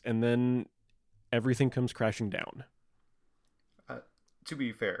success, and then everything comes crashing down. To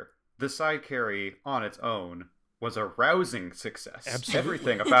be fair, the side carry on its own was a rousing success. Absolutely.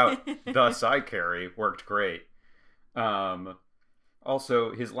 Everything about the side carry worked great.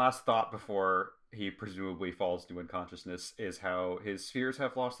 Also, his last thought before he presumably falls to unconsciousness is how his spheres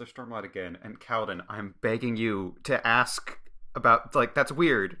have lost their stormlight again. And Kaladin, I'm begging you to ask about, like, that's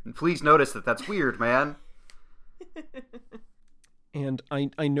weird. Please notice that that's weird, man. And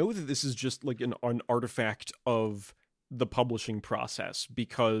I know that this is just like an artifact of the publishing process,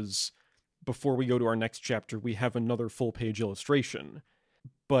 because before we go to our next chapter, we have another full-page illustration.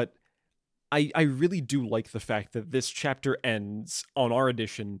 But I really do like the fact that this chapter ends on our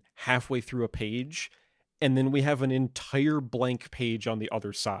edition halfway through a page, and then we have an entire blank page on the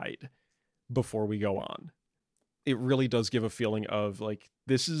other side before we go on. It really does give a feeling of, like,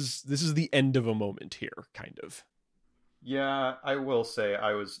 this is the end of a moment here, kind of. Yeah, I will say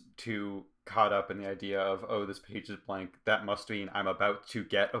I was too caught up in the idea of, oh, this page is blank. That must mean I'm about to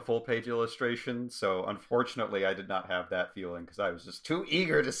get a full page illustration. So unfortunately, I did not have that feeling, because I was just too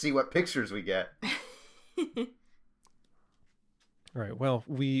eager to see what pictures we get. All right, well,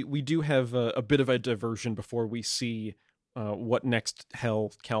 we do have a bit of a diversion before we see what next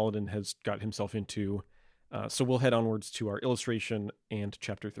hell Kaladin has got himself into. So we'll head onwards to our illustration and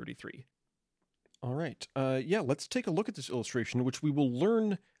chapter 33. All right. Let's take a look at this illustration, which we will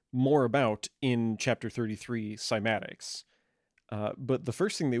learn more about in chapter 33, Cymatics. But the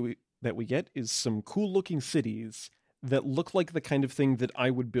first thing that we get is some cool-looking cities that look like the kind of thing that I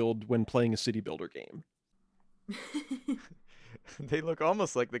would build when playing a city builder game. They look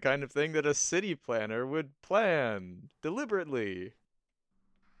almost like the kind of thing that a city planner would plan deliberately.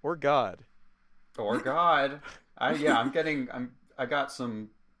 Or God. Or God. I got some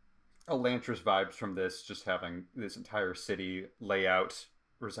Elantris vibes from this, just having this entire city layout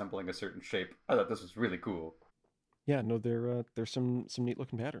resembling a certain shape. I thought this was really cool. Yeah, no, there's some neat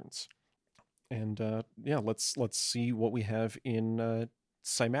looking patterns. And let's see what we have in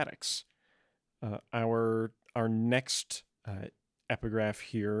Cymatics. Our next epigraph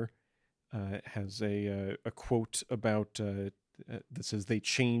here has a quote about that says, "They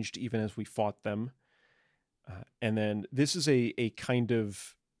changed even as we fought them." And then this is a kind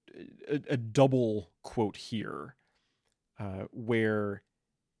of a double quote here, where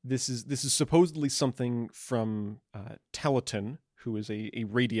this is supposedly something from Teleton, who is a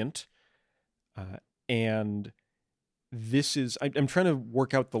radiant, and this is I'm trying to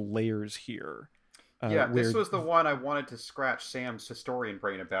work out the layers here. This was the one I wanted to scratch Sam's historian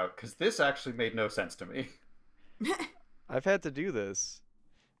brain about, because this actually made no sense to me. I've had to do this.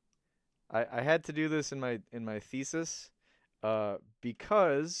 I had to do this in my thesis,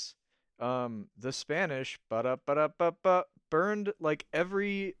 because the Spanish burned like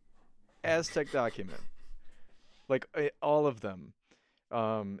every Aztec document, like all of them,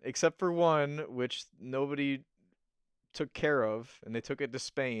 except for one which nobody took care of, and they took it to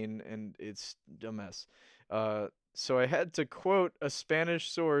Spain, and it's a mess. So I had to quote a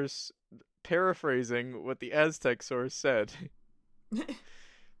Spanish source paraphrasing what the Aztec source said.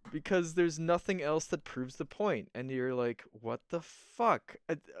 Because there's nothing else that proves the point, and you're like, what the fuck?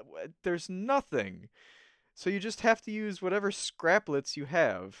 There's nothing. So you just have to use whatever scraplets you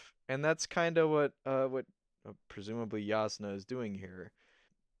have, and that's kind of what presumably Yasna is doing here.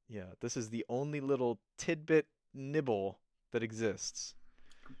 Yeah, this is the only little tidbit nibble that exists.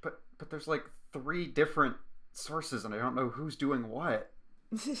 But there's like 3 different sources, and I don't know who's doing what.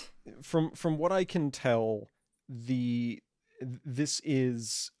 From what I can tell, this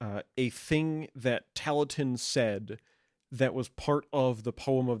is a thing that Talatin said that was part of the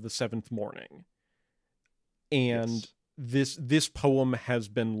poem of the Seventh Morning. And yes, this poem has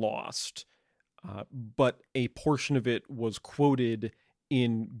been lost, but a portion of it was quoted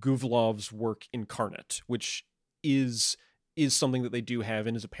in Guvlov's work Incarnate, which is something that they do have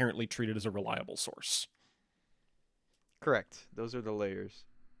and is apparently treated as a reliable source. Correct. Those are the layers.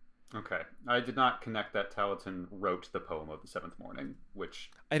 Okay. I did not connect that Talatin wrote the poem of the seventh morning,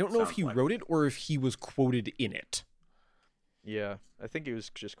 which I don't know if sounds he like wrote it or if he was quoted in it. Yeah, I think he was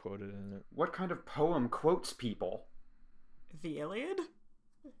just quoted in it. What kind of poem quotes people? The Iliad?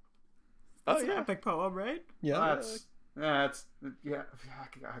 That's an epic poem, right? Yeah. That's yeah.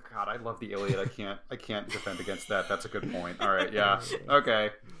 God, I love the Iliad. I can't defend against that. That's a good point. All right, yeah. Okay.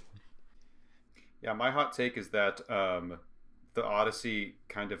 Yeah, my hot take is that the Odyssey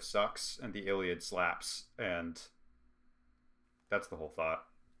kind of sucks and the Iliad slaps, and that's the whole thought.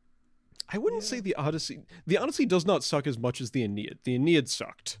 I wouldn't say the Odyssey does not suck as much as the Aeneid. The Aeneid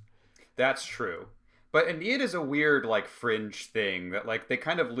sucked. That's true. But Aeneid is a weird, like, fringe thing that, like, they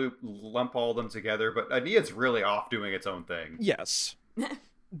kind of lump all of them together, but Aeneid's really off doing its own thing. Yes.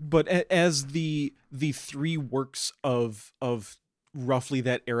 But as the three works of roughly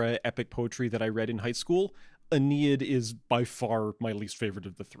that era epic poetry that I read in high school, Aeneid is by far my least favorite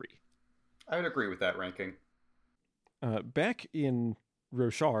of the three. I would agree with that ranking. Back in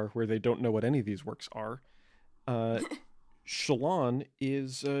Roshar, where they don't know what any of these works are, Shallan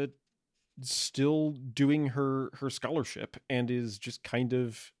is still doing her scholarship and is just kind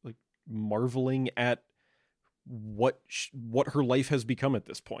of like marveling at what her life has become at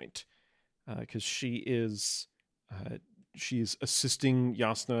this point, because she's assisting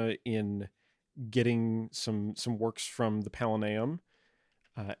Yasna in getting some works from the Palanaeum.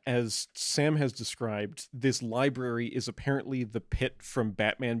 As Sam has described, this library is apparently the pit from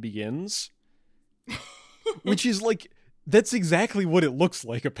Batman Begins, which is like, that's exactly what it looks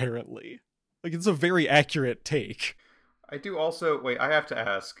like, apparently. Like, it's a very accurate take. I do also... Wait, I have to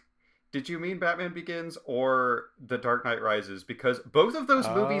ask. Did you mean Batman Begins or The Dark Knight Rises? Because both of those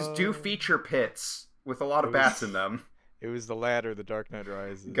movies do feature pits with a lot of bats in them. It was the latter, The Dark Knight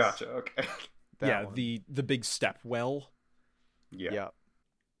Rises. Gotcha, okay. Yeah, the big step well. Yeah.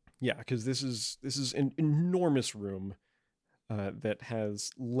 Yeah, because this is an enormous room that has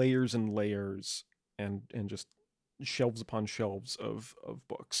layers and layers and just shelves upon shelves of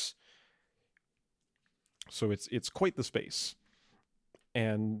books. So it's quite the space.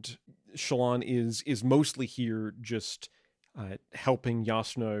 And Shallan is mostly here just helping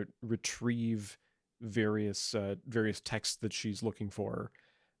Yasna retrieve various texts that she's looking for.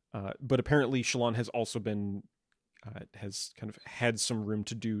 But apparently Shallan has also been has kind of had some room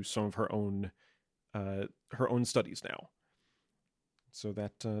to do some of her own studies now. So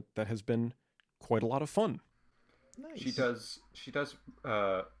that has been quite a lot of fun. Nice. She does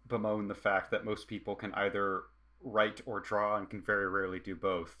bemoan the fact that most people can either write or draw and can very rarely do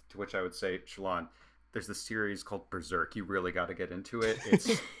both, to which I would say, Shallan, there's this series called Berserk. You really got to get into it.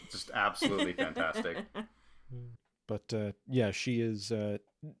 It's just absolutely fantastic. But yeah, she is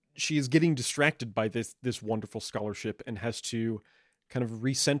getting distracted by this wonderful scholarship and has to kind of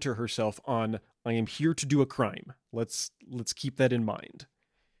recenter herself on, I am here to do a crime. Let's keep that in mind.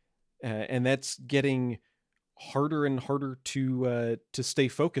 And that's getting harder and harder to stay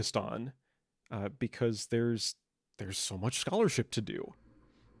focused on because there's so much scholarship to do.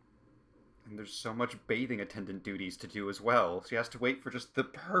 And there's so much bathing attendant duties to do as well. She has to wait for just the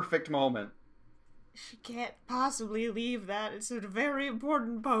perfect moment. She can't possibly leave that. It's a very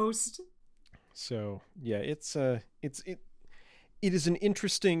important post. So yeah, it is an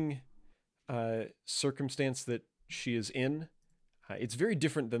interesting circumstance that she is in. It's very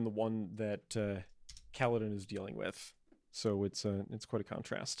different than the one that Kaladin is dealing with. So it's quite a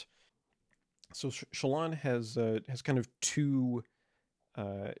contrast. So Shallan has kind of two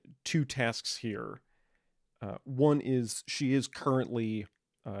tasks here. One is she is currently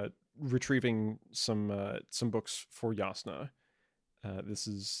retrieving some books for Yasna. This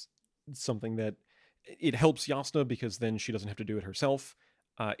is something that it helps Yasna because then she doesn't have to do it herself.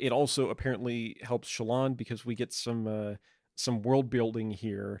 It also apparently helps Shallan because we get some world building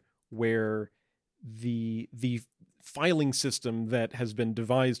here where the filing system that has been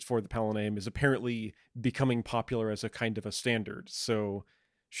devised for the Palanaeum is apparently becoming popular as a kind of a standard. So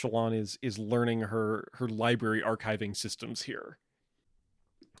Shallan is learning her library archiving systems here.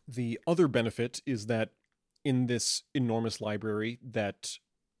 The other benefit is that in this enormous library that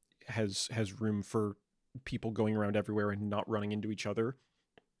has room for people going around everywhere and not running into each other,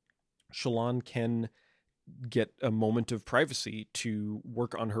 Shallan can get a moment of privacy to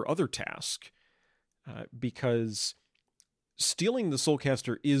work on her other task, because stealing the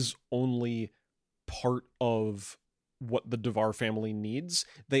Soulcaster is only part of what the Devar family needs.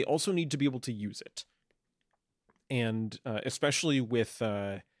 They also need to be able to use it. and especially with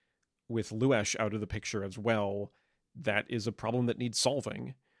Luesh out of the picture as well, that is a problem that needs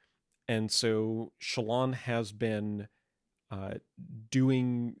solving. And so Shallan has been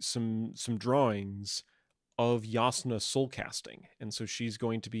doing some drawings of Yasna soul casting, and so she's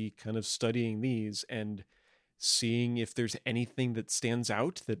going to be kind of studying these and seeing if there's anything that stands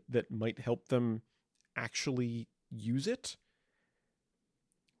out that might help them actually use it.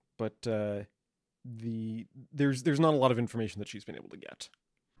 But there's not a lot of information that she's been able to get.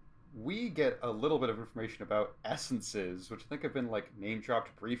 We get a little bit of information about essences, which I think have been like name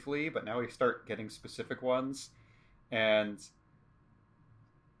dropped briefly, but now we start getting specific ones, and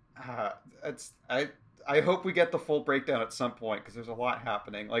it's I hope we get the full breakdown at some point because there's a lot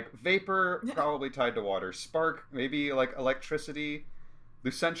happening. Like vapor, probably tied to water. Spark, maybe like electricity.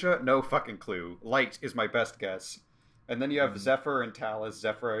 Lucentia, no fucking clue. Light is my best guess. And then you have Zephyr and Talus.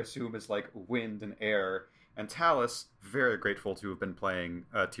 Zephyr, I assume, is like wind and air. And Talus, very grateful to have been playing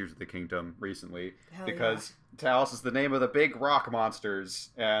Tears of the Kingdom recently. Hell because Talus is the name of the big rock monsters.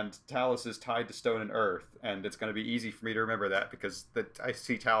 And Talus is tied to stone and earth. And it's going to be easy for me to remember that because I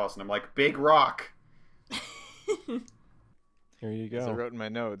see Talus and I'm like, big rock! Here you As I go. wrote in my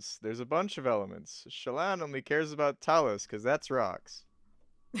notes, there's a bunch of elements. Shallan only cares about Talus because that's rocks.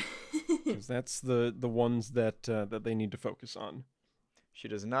 Because that's the ones that they need to focus on. She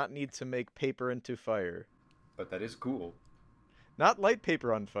does not need to make paper into fire. But that is cool. Not light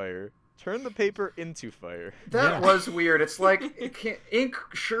paper on fire. Turn the paper into fire. That was weird. It's like, ink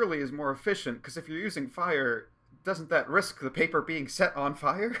surely is more efficient, because if you're using fire, doesn't that risk the paper being set on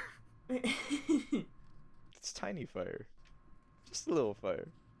fire? It's tiny fire. Just a little fire.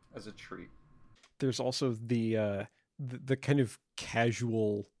 As a treat. There's also the kind of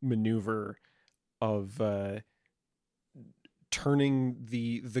casual maneuver of turning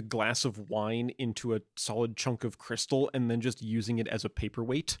the glass of wine into a solid chunk of crystal and then just using it as a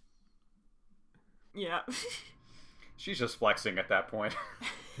paperweight. Yeah. She's just flexing at that point.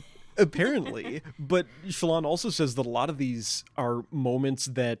 Apparently. But Shallan also says that a lot of these are moments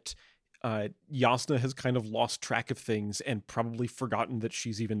that Yasna has kind of lost track of things and probably forgotten that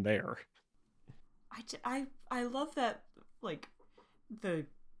she's even there. I love that, like, the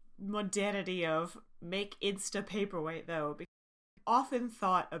mundanity of make insta paperweight, though, because I often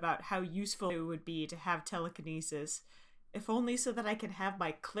thought about how useful it would be to have telekinesis, if only so that I could have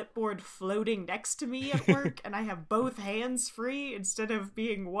my clipboard floating next to me at work and I have both hands free instead of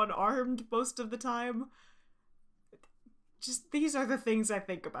being one-armed most of the time. Just, these are the things I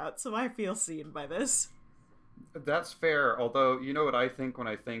think about, so I feel seen by this. That's fair, although, you know what I think when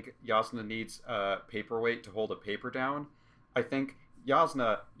I think Yasna needs a paperweight to hold a paper down? I think,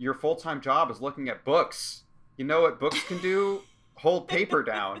 Yasna, your full-time job is looking at books. You know what books can do? Hold paper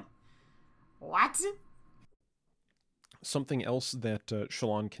down. What? Something else that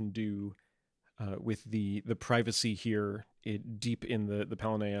Shallan can do with the privacy here deep in the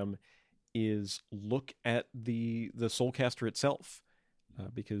Palanaeum is look at the Soulcaster itself.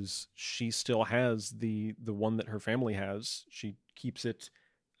 Because she still has the one that her family has. She keeps it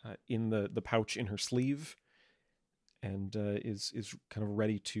in the pouch in her sleeve, and is kind of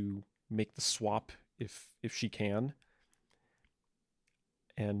ready to make the swap if she can.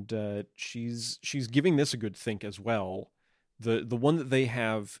 And she's giving this a good think as well. The one that they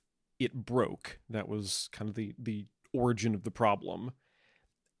have, it broke. That was kind of the origin of the problem,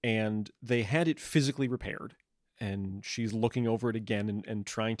 and they had it physically repaired. And she's looking over it again and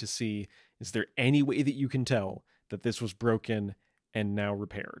trying to see, is there any way that you can tell that this was broken and now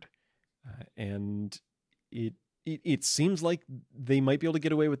repaired? And it seems like they might be able to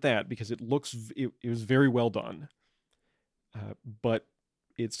get away with that because it was very well done. But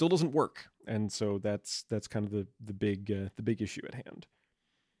it still doesn't work, and so that's kind of the big issue at hand.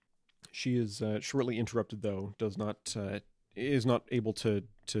 She is shortly interrupted, though. Is not able to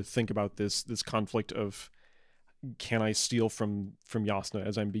think about this conflict of, can I steal from Yasna,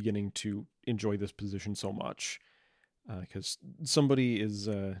 as I'm beginning to enjoy this position so much? Because somebody's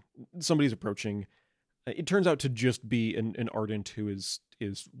approaching. It turns out to just be an Ardent who is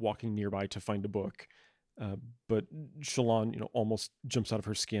walking nearby to find a book. But Shallan, almost jumps out of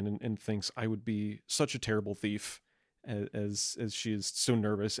her skin and thinks, I would be such a terrible thief, as she is so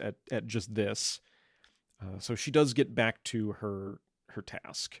nervous at just this. So she does get back to her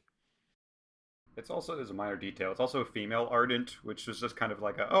task. It's also, as a minor detail, it's also a female Ardent, which was just kind of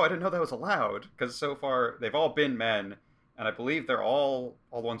like I didn't know that was allowed, because so far they've all been men, and I believe they're all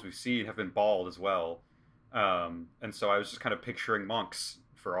the ones we've seen have been bald as well. And so I was just kind of picturing monks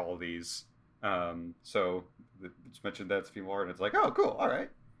for all of these. So it's mentioned that it's female Ardent. It's like, oh, cool, all right.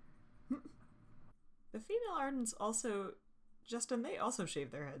 The female Ardents also, Justin, they also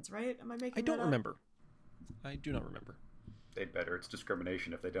shave their heads, right? Am I making I don't that up? remember. I do not remember. They'd better. It's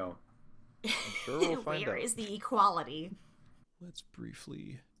discrimination if they don't. I'm sure we'll find Where out. is the equality? Let's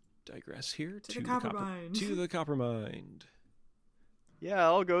briefly digress here To the copper mine. To the copper mine. Yeah,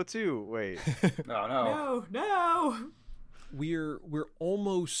 I'll go too. Wait. Oh no. No. We're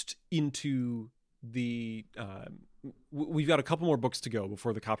almost into the we've got a couple more books to go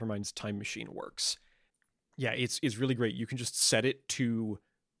before the Coppermine's time machine works. Yeah, it's really great. You can just set it to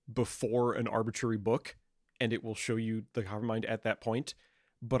before an arbitrary book and it will show you the Coppermine at that point.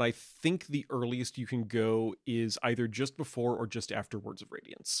 But I think the earliest you can go is either just before or just after Words of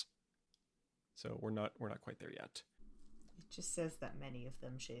Radiance. So we're not quite there yet. It just says that many of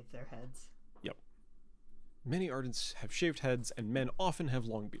them shave their heads. Yep. Many Ardents have shaved heads, and men often have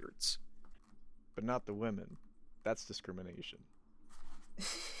long beards. But not the women. That's discrimination.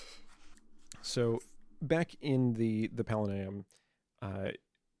 So, back in the Palanaeum,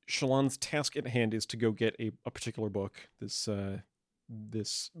 Shallan's task at hand is to go get a particular book,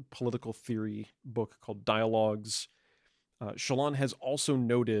 this political theory book called Dialogues. Shallan has also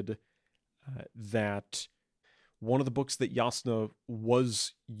noted that one of the books that Jasna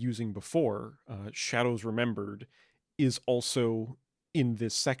was using before, Shadows Remembered, is also in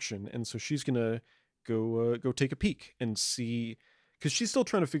this section, and so she's gonna go take a peek and see, because she's still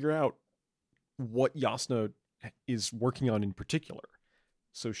trying to figure out what Jasna is working on in particular.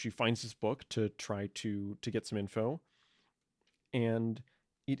 So she finds this book to try to get some info, and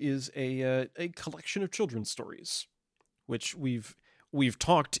it is a collection of children's stories, which we've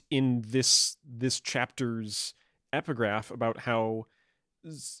talked in this chapter's epigraph about how,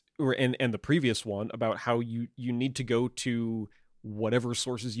 and the previous one about how you need to go to whatever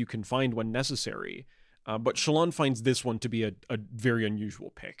sources you can find when necessary. But Shallan finds this one to be a very unusual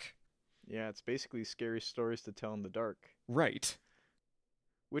pick. Yeah, it's basically scary stories to tell in the dark. Right.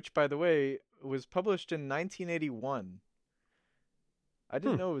 Which, by the way, was published in 1981. I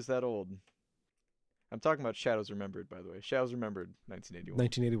didn't know it was that old. I'm talking about Shadows Remembered, by the way. Shadows Remembered, 1981.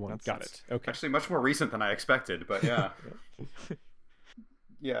 1981. Got it. Okay. Actually, much more recent than I expected, but yeah.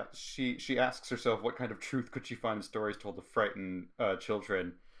 Yeah, she asks herself what kind of truth could she find in stories told to frighten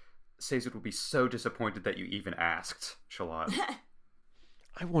children. Sazed would be so disappointed that you even asked, Shallan.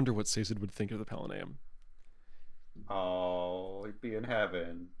 I wonder what Sazed would think of the Palanaeum. Oh, he'd be in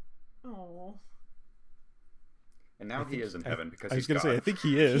heaven. Oh. And now he is in heaven because I was he's going to say, I think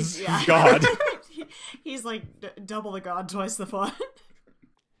he is. Yeah. He's God. He's like double the god, twice the fun.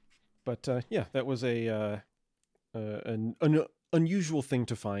 But yeah, that was an unusual thing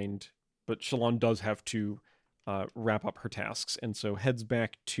to find. But Shallan does have to wrap up her tasks, and so heads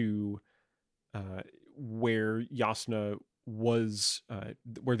back to where Jasna was,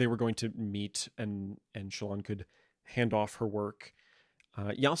 where they were going to meet, and Shallan could hand off her work.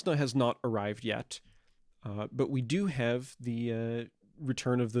 Jasna has not arrived yet, but we do have the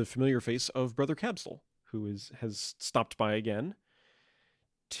return of the familiar face of Brother Cabsel, who has stopped by again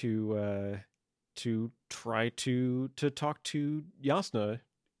to try to talk to Jasna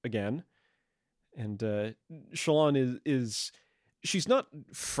again. And Shallan is she's not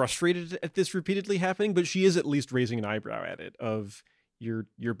frustrated at this repeatedly happening, but she is at least raising an eyebrow at it. Of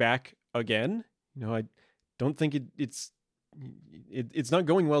you're back again. You know, I don't think it's not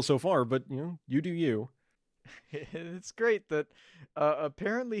going well so far, but you know, you do you. It's great that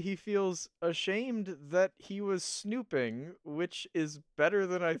apparently he feels ashamed that he was snooping, which is better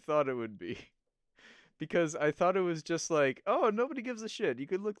than I thought it would be. Because I thought it was just like, oh, nobody gives a shit. You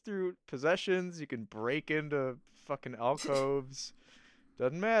can look through possessions, you can break into fucking alcoves.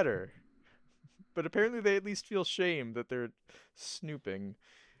 Doesn't matter. But apparently they at least feel shame that they're snooping.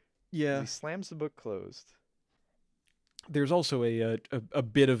 Yeah. He slams the book closed. There's also a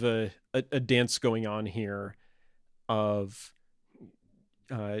bit of a dance going on here of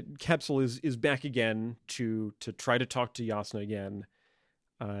Capsule is back again to try to talk to Jasna again.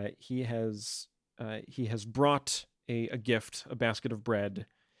 He has brought a gift, a basket of bread,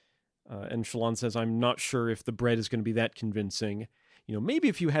 and Shallan says, "I'm not sure if the bread is going to be that convincing. You know, maybe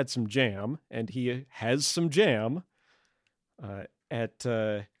if you had some jam." And he has some jam. At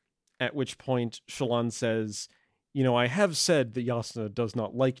which point Shallan says, "You know, I have said that Jasna does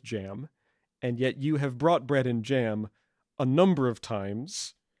not like jam, and yet you have brought bread and jam a number of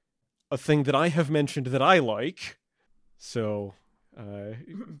times, a thing that I have mentioned that I like." So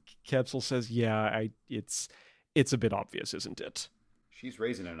Capsule says, "Yeah, it's a bit obvious, isn't it?" She's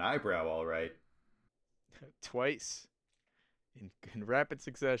raising an eyebrow, all right. Twice. In rapid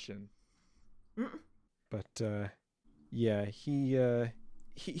succession. But yeah,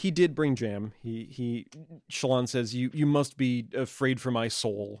 he did bring jam. Shallan says, you must be afraid for my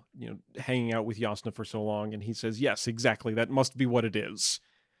soul, hanging out with Yasna for so long. And he says, yes, exactly. That must be what it is.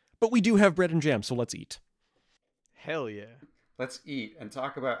 But we do have bread and jam, so let's eat. Hell yeah. Let's eat and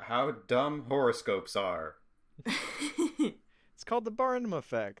talk about how dumb horoscopes are. It's called the Barnum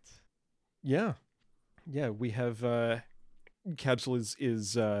effect. Yeah. Yeah, we have Capsule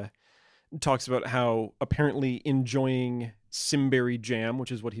is talks about how apparently enjoying Simberry jam,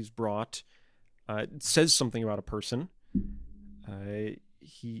 which is what he's brought, says something about a person.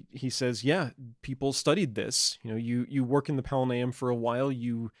 He says, yeah, people studied this. You work in the Palanaeum for a while,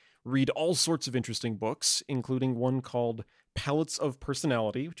 you read all sorts of interesting books, including one called Palettes of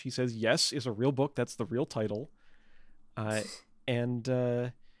Personality, which he says, yes, is a real book. That's the real title.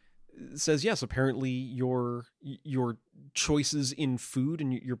 And says, yes, apparently your choices in food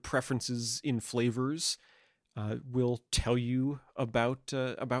and your preferences in flavors will tell you about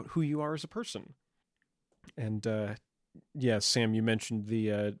who you are as a person. And yeah, Sam, you mentioned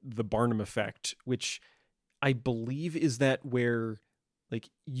the Barnum effect, which I believe is that where like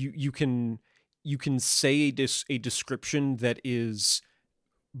you can say a description that is,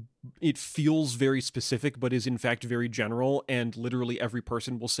 it feels very specific but is in fact very general, and literally every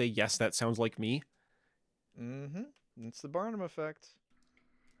person will say, yes, that sounds like me. Mm-hmm. It's the Barnum effect.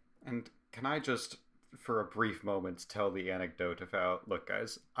 And can I just, for a brief moment, tell the anecdote of how, look,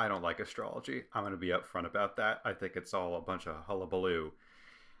 guys, I don't like astrology. I'm going to be upfront about that. I think it's all a bunch of hullabaloo.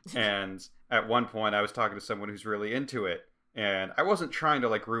 And at one point, I was talking to someone who's really into it, and I wasn't trying to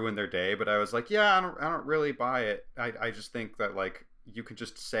like ruin their day, but I was like, yeah, I don't really buy it. I just think that like you can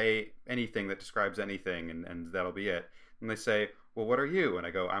just say anything that describes anything, and that'll be it. And they say, well, what are you? And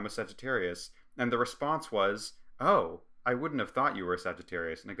I go, I'm a Sagittarius. And the response was, oh, I wouldn't have thought you were a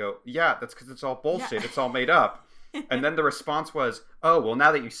Sagittarius. And I go, yeah, that's because it's all bullshit. Yeah. It's all made up. And then the response was, oh, well,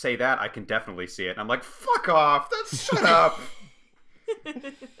 now that you say that, I can definitely see it. And I'm like, fuck off. Shut up.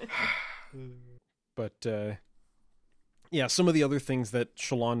 But yeah, some of the other things that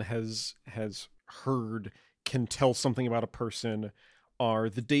Shallan has heard can tell something about a person are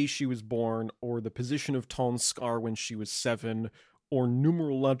the day she was born, or the position of Ton's scar when she was 7, or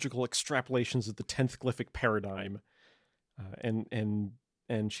numerological extrapolations of the 10th glyphic paradigm. And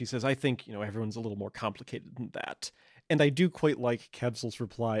she says, I think, everyone's a little more complicated than that. And I do quite like Cabsel's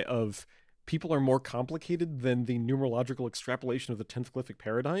reply of, people are more complicated than the numerological extrapolation of the 10th glyphic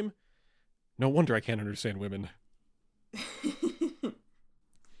paradigm? No wonder I can't understand women.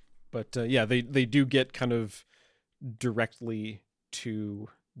 But yeah, they do get kind of directly to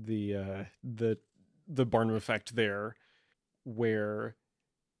the Barnum effect there, where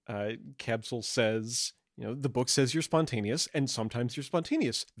Cabsel says, the book says you're spontaneous, and sometimes you're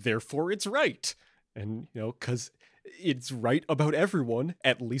spontaneous, therefore it's right. And, because it's right about everyone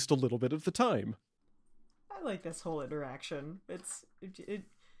at least a little bit of the time. I like this whole interaction. It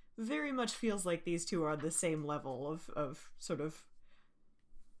very much feels like these two are on the same level of sort of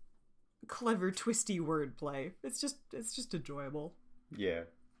clever, twisty wordplay. It's just enjoyable. Yeah.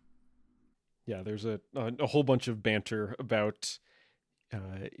 Yeah, there's a whole bunch of banter about,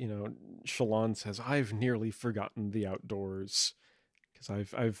 Shallan says, I've nearly forgotten the outdoors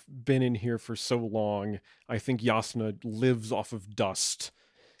because I've been in here for so long. I think Yasna lives off of dust.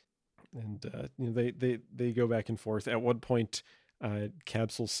 And they go back and forth. At one point,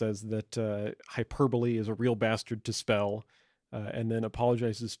 Capsule says that hyperbole is a real bastard to spell, and then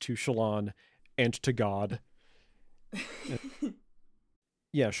apologizes to Shallan and to God.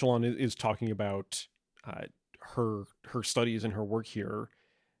 Yeah, Shallan is talking about her studies and her work here,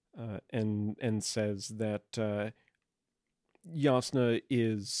 and says that Yasna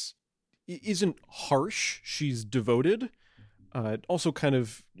isn't harsh. She's devoted. Also kind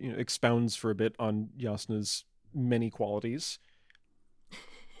of expounds for a bit on Yasna's many qualities.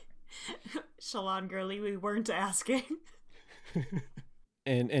 Shallan girly, we weren't asking.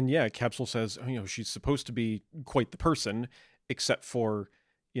 and yeah, Capsule says, she's supposed to be quite the person, except for,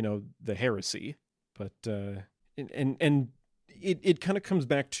 the heresy. But and it kind of comes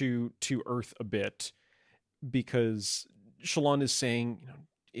back to Earth a bit, because Shallan is saying,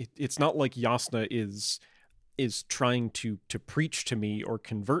 it's not like Yasna is trying to preach to me or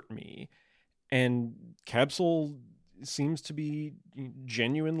convert me. And Capsule seems to be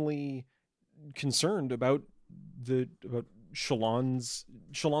genuinely concerned about Shallan's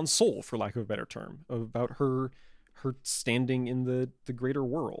soul, for lack of a better term, about her standing in the greater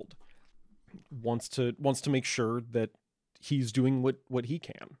world. Wants to make sure that he's doing what he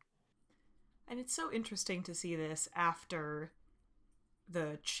can. And it's so interesting to see this after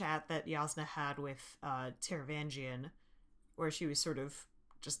the chat that Yasna had with Taravangian, where she was sort of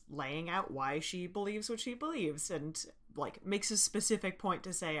just laying out why she believes what she believes, and like makes a specific point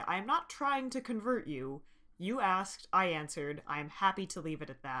to say, I'm not trying to convert you. You asked, I answered. I'm happy to leave it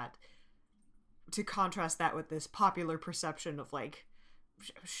at that. To contrast that with this popular perception of like,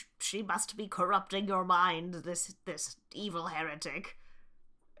 she must be corrupting your mind, this evil heretic.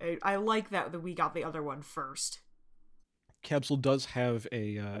 I like that we got the other one first. Capsule does have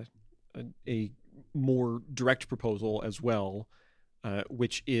a more direct proposal as well,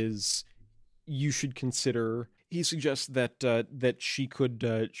 which is you should consider. He suggests that she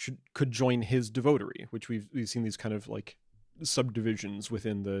could join his devotery, which we've seen these kind of like subdivisions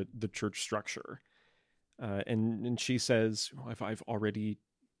within the church structure, and she says, if I've already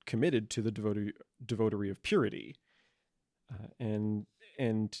committed to the devotery of purity, and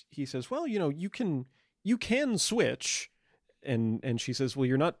he says, well, you can switch, and she says, well,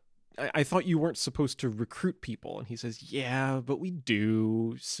 you're not. I thought you weren't supposed to recruit people. And he says, yeah, but we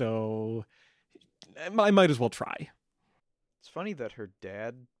do, so I might as well try. It's funny that her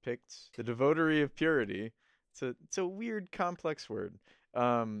dad picked the devotery of purity. It's a weird, complex word.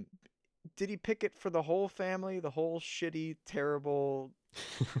 Did he pick it for the whole family? The whole shitty, terrible,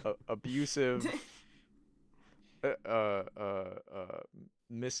 abusive,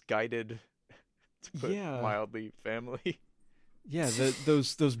 misguided, to put mildly, family? Yeah,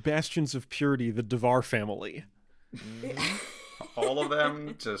 those bastions of purity, the Devar family. All of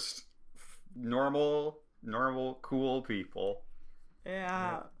them just normal, cool people.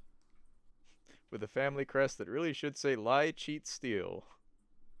 Yeah. With a family crest that really should say lie, cheat, steal.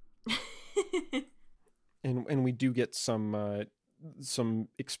 And we do get some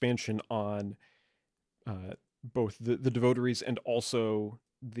expansion on both the devoteries and also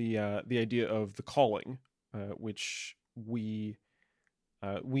the idea of the calling, which we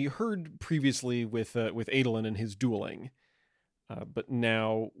heard previously with Adolin and his dueling, but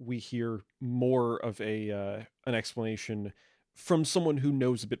now we hear more of an explanation from someone who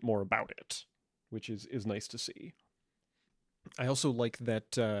knows a bit more about it, which is nice to see. I also like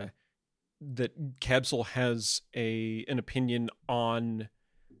that that Capsule has an opinion on,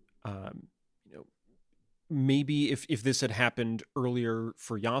 maybe if this had happened earlier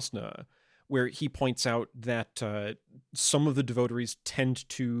for Yasna, where he points out that some of the devoteries tend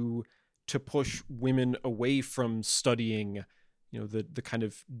to push women away from studying, the kind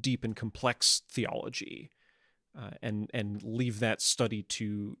of deep and complex theology, and leave that study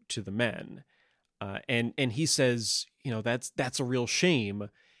to the men. And he says, that's a real shame.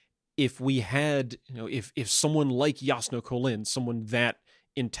 If we had, if someone like Yasna Kholin, someone that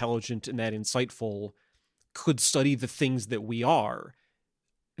intelligent and that insightful, could study the things that we are,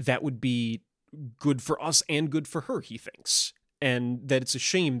 that would be good for us and good for her, he thinks. And that it's a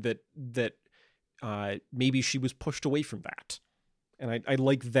shame that maybe she was pushed away from that. And I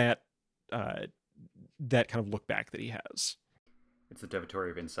like that that kind of look back that he has. It's the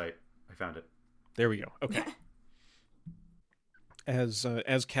Devotory of Insight. I found it. There we go. Okay. As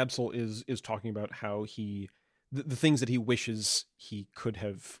Capsule is talking about how the things that he wishes he could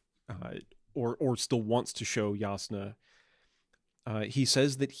have or still wants to show Yasna, he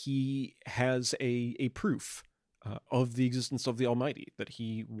says that he has a proof of the existence of the Almighty that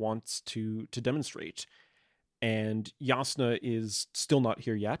he wants to demonstrate. And Yasna is still not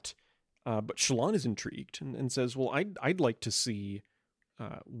here yet, but Shallan is intrigued and says, well, I'd like to see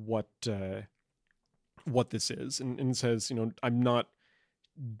what this is, and says, I'm not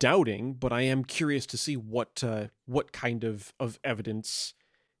doubting, but I am curious to see what kind of evidence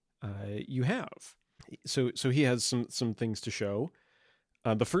you have. So he has some things to show.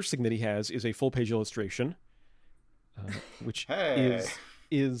 The first thing that he has is a full page illustration, which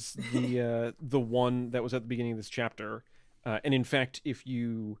is the one that was at the beginning of this chapter. And in fact, if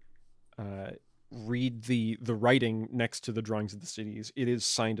you read the writing next to the drawings of the cities, it is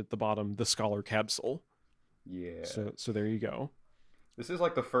signed at the bottom, the Scholar Capsule. Yeah. So there you go. This is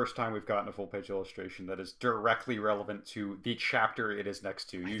like the first time we've gotten a full page illustration that is directly relevant to the chapter it is next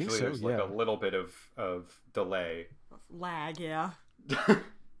to. Usually there's like a little bit of delay. Lag, yeah.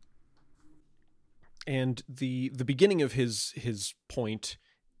 And the beginning of his point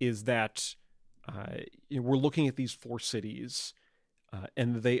is that we're looking at these four cities,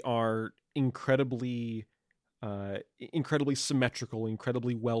 and they are incredibly symmetrical,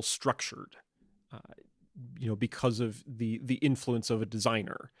 incredibly well structured, because of the influence of a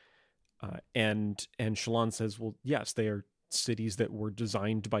designer. And Shallan says, well, yes, they are cities that were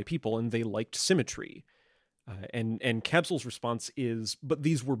designed by people, and they liked symmetry. And Capsule's response is, but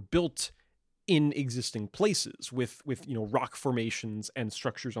these were built in existing places with rock formations and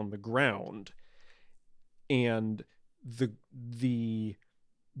structures on the ground. And the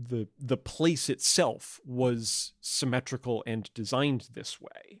the place itself was symmetrical and designed this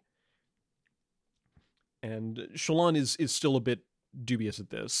way. And Shallan is still a bit dubious at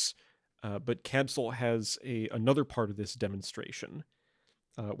this, but Kabsal has another part of this demonstration,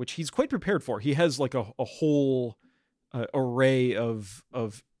 which he's quite prepared for. He has like a whole array of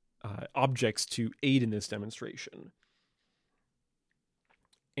objects to aid in this demonstration.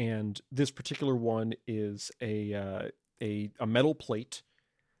 And this particular one is a metal plate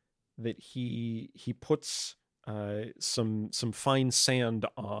that he puts some fine sand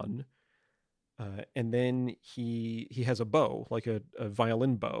on, and then he has a bow, like a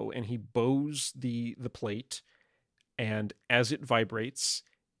violin bow, and he bows the plate, and as it vibrates,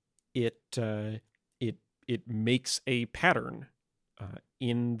 it makes a pattern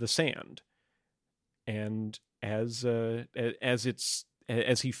in the sand, and as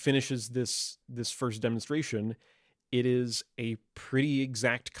he finishes this first demonstration, it is a pretty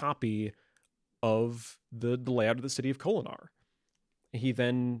exact copy of the layout of the city of Kholinar. He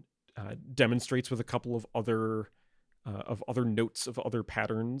then demonstrates with a couple of other notes of other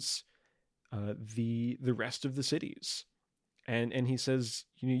patterns the rest of the cities, and he says,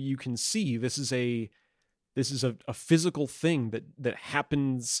 you can see this is a physical thing that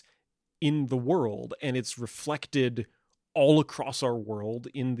happens in the world, and it's reflected all across our world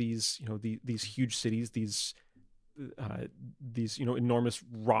in these these huge cities, these enormous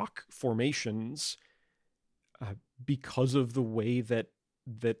rock formations, because of the way that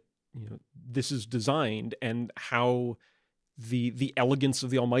this is designed, and how the elegance of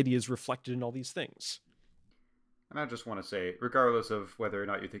the Almighty is reflected in all these things. And I just want to say, regardless of whether or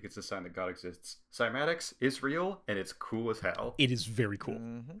not you think it's a sign that God exists, cymatics is real, and it's cool as hell. It is very cool.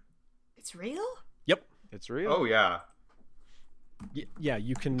 Mm-hmm. It's real? Yep. It's real. Oh yeah. Yeah,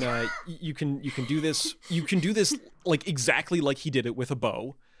 you can do this. You can do this like exactly like he did it with a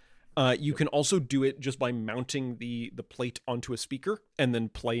bow. You can also do it just by mounting the plate onto a speaker and then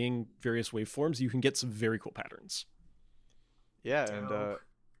playing various waveforms. You can get some very cool patterns. Yeah,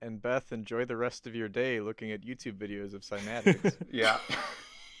 and Beth, enjoy the rest of your day looking at YouTube videos of cymatics. Yeah.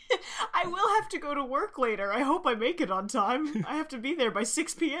 I will have to go to work later. I hope I make it on time. I have to be there by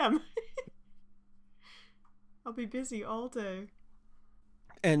 6 p.m. I'll be busy all day.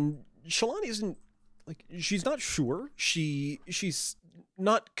 And Shallan isn't she's not sure. She's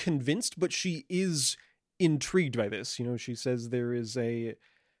not convinced, but she is intrigued by this. She says there is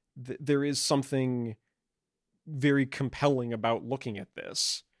something very compelling about looking at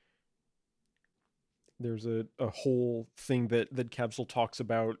this. There's a whole thing that Kabsal talks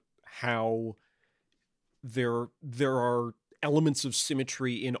about, how there are elements of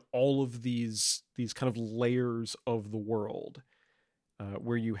symmetry in all of these kind of layers of the world,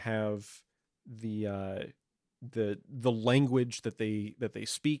 where you have the language that they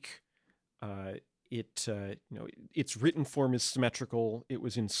speak. Its written form is symmetrical. It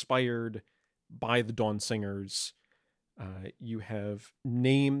was inspired by the Dawn Singers. You have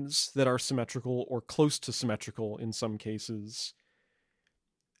names that are symmetrical or close to symmetrical in some cases,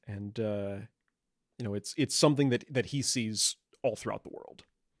 and it's something that he sees all throughout the world.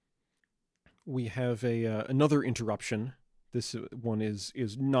 We have another interruption. This one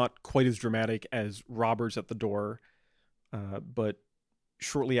is not quite as dramatic as robbers at the door, but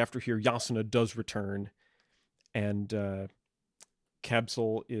shortly after here, Yasuna does return, and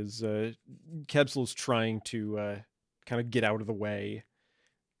Kabsal is trying to kind of get out of the way.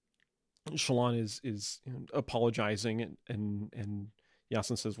 Shallan is apologizing, and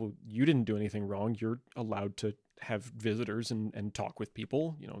Yasuna says, "Well, you didn't do anything wrong. You're allowed to have visitors and talk with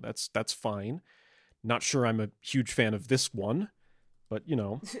people. That's fine. Not sure I'm a huge fan of this one, but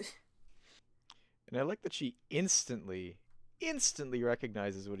And I like that she instantly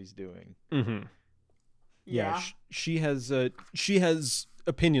recognizes what he's doing. Mm-hmm. Yeah, she has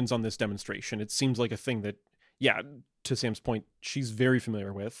opinions on this demonstration. It seems like a thing that, to Sam's point, she's very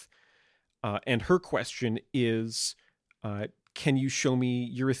familiar with. And her question is, can you show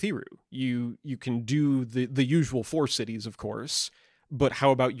me Urithiru? You can do the usual 4 cities, of course, but how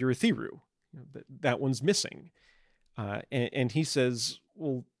about Urithiru? That one's missing. And he says,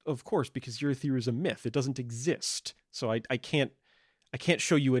 well, of course, because Urithiru is a myth. It doesn't exist. So I can't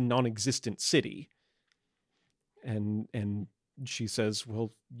show you a non-existent city. And she says,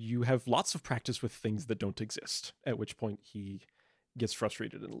 well, you have lots of practice with things that don't exist. At which point he gets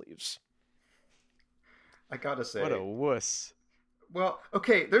frustrated and leaves. I gotta say, what a wuss. Well,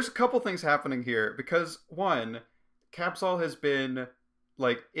 okay, there's a couple things happening here, because one, Kabsal has been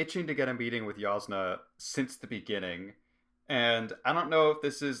itching to get a meeting with Yasna since the beginning, and I don't know if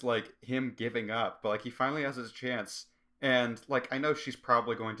this is him giving up, but he finally has his chance, And, like, I know she's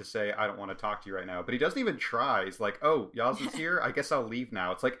probably going to say, I don't want to talk to you right now. But he doesn't even try. He's like, oh, Yasna's here? I guess I'll leave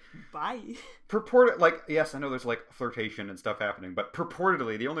now. It's like... Bye. Like, yes, I know there's, like, flirtation and stuff happening. But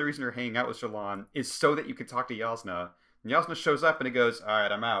purportedly, the only reason you're hanging out with Shallan is so that you can talk to Yasna. And Yasna shows up and he goes, all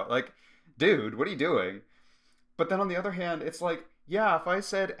right, I'm out. Like, dude, what are you doing? But then on the other hand, it's like, yeah, if I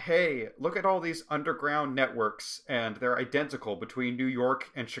said, hey, look at all these underground networks and they're identical between New York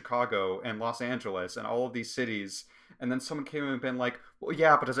and Chicago and Los Angeles and all of these cities... And then someone came in and been like, well,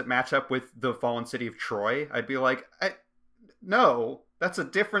 yeah, but does it match up with the fallen city of Troy? I'd be like, no, that's a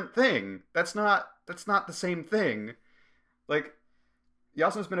different thing. That's not the same thing. Like,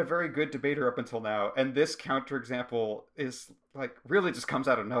 Yasna's been a very good debater up until now, and this counterexample is, like, really just comes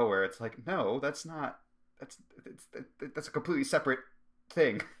out of nowhere. It's like, no, that's a completely separate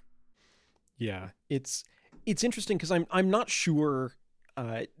thing. Yeah, it's interesting because I'm not sure,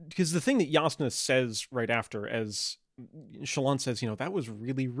 because the thing that Yasna says right after, as Shallan says, that was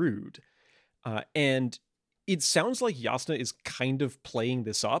really rude. And it sounds like Yasna is kind of playing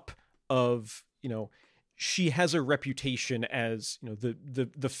this up of, she has a reputation as,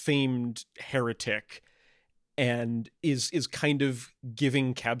 the famed heretic, and is kind of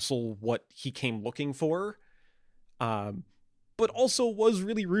giving Kabsal what he came looking for, but also was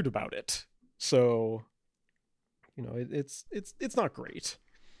really rude about it. So, it's not great.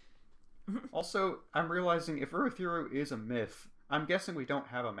 Also, I'm realizing if Urithiru is a myth, I'm guessing we don't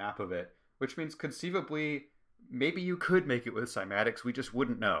have a map of it, which means conceivably, maybe you could make it with cymatics, we just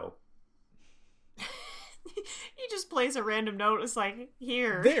wouldn't know. He just plays a random note, it's like,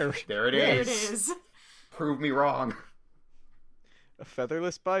 here. There it is. There it is. Prove me wrong. A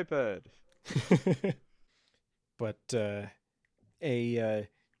featherless biped. But, a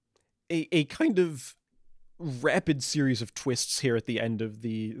kind of rapid series of twists here at the end of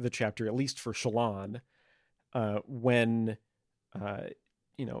the chapter, at least for Shallan, when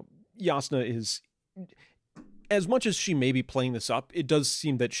Yasna is, as much as she may be playing this up, it does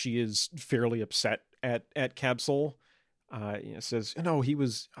seem that she is fairly upset at Kabsal. Says, no,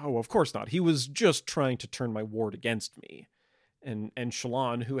 of course not, he was just trying to turn my ward against me. And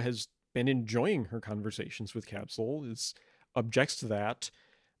Shallan, who has been enjoying her conversations with Kabsal, objects to that.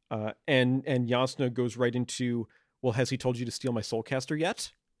 And Yasna goes right into, well, has he told you to steal my soulcaster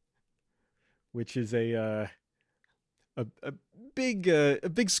yet? Which is a big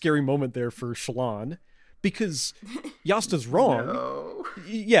scary moment there for Shallan, because Yasna's wrong. No.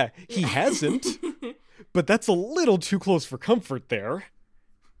 Yeah, he hasn't, but that's a little too close for comfort there.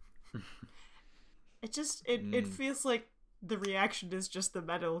 It feels like the reaction is just the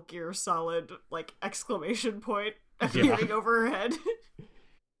Metal Gear Solid, like, exclamation point appearing over her head.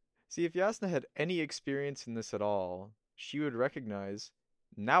 See, if Yasna had any experience in this at all, she would recognize,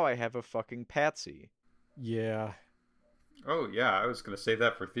 now I have a fucking patsy. Yeah. Oh, yeah, I was going to save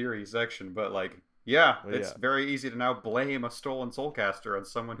that for theory section, but, like, yeah, it's very easy to now blame a stolen soulcaster on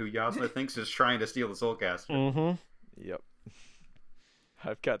someone who Yasna thinks is trying to steal the soulcaster. Mm-hmm. Yep.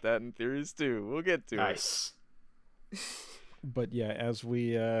 I've got that in theories, too. We'll get to it. Nice. But, yeah, as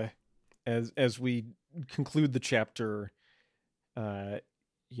we conclude the chapter, Shallan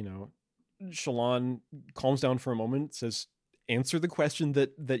calms down for a moment, says, answer the question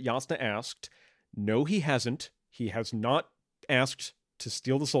that Yasna asked. No, he hasn't. He has not asked to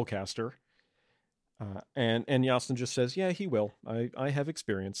steal the soulcaster. And Yasna just says, yeah, he will. I have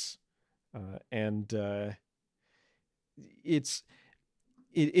experience. It's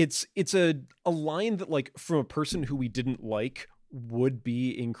a line that, like, from a person who we didn't like would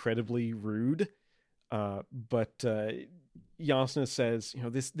be incredibly rude. But Yasna says,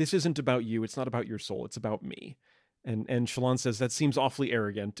 this isn't about you. It's not about your soul. It's about me. And Shallan says, that seems awfully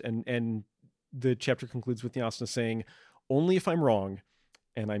arrogant. And the chapter concludes with Yasna saying, only if I'm wrong,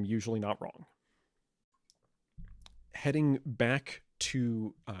 and I'm usually not wrong. Heading back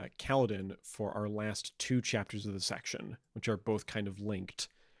to Kaladin for our last two chapters of the section, which are both kind of linked.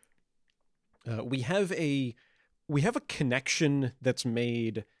 We have a connection that's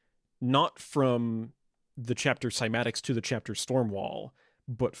made not from the chapter Cymatics to the chapter Stormwall,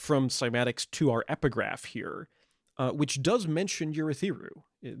 but from Cymatics to our epigraph here, which does mention Urithiru.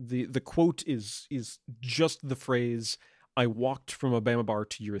 The quote is just the phrase, I walked from Abamabar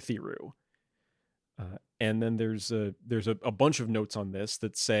to Urithiru. And then there's a bunch of notes on this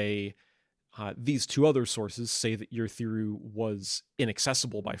that say these two other sources say that Urithiru was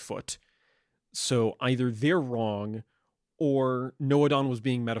inaccessible by foot. So either they're wrong or Noadon was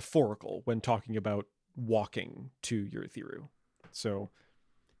being metaphorical when talking about walking to Urithiru. So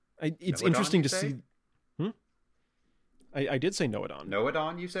it's Noadon, interesting to say? see. I did say Noadon.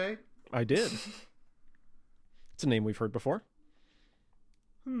 Noadon, you say? I did. It's a name we've heard before.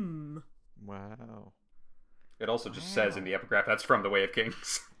 Wow. It also just says in the epigraph that's from the Way of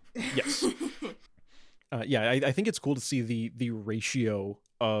Kings. Yes. I think it's cool to see the ratio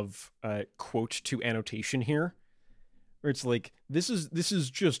of quote to annotation here, where it's like this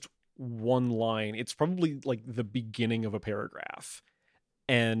is just one line. It's probably like the beginning of a paragraph,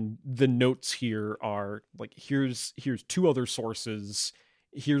 and the notes here are like here's two other sources.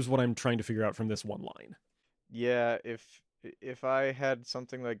 Here's what I'm trying to figure out from this one line. Yeah, if I had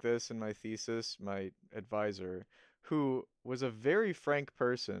something like this in my thesis, my advisor, who was a very frank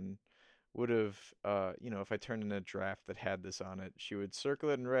person, would have, if I turned in a draft that had this on it, she would circle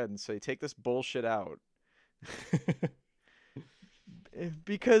it in red and say, "Take this bullshit out."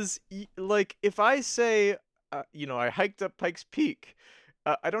 Because, like, if I say, I hiked up Pikes Peak,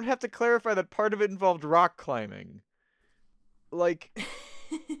 I don't have to clarify that part of it involved rock climbing. Like,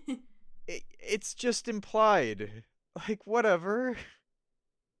 it's just implied. Like, whatever.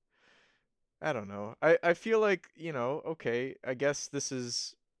 I don't know. I feel like, okay, I guess this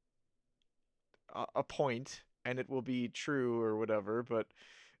is a point and it will be true or whatever, but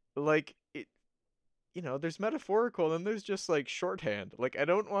like there's metaphorical and there's just like shorthand. Like, I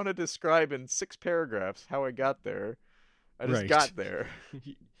don't want to describe in 6 paragraphs how I got there. I just got there.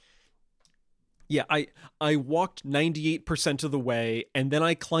 Yeah, I walked 98% of the way and then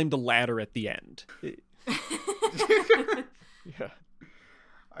I climbed a ladder at the end. Yeah.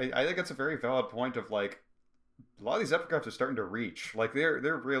 I think it's a very valid point of like a lot of these epigraphs are starting to reach. Like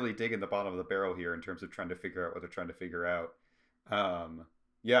they're really digging the bottom of the barrel here in terms of trying to figure out what they're trying to figure out.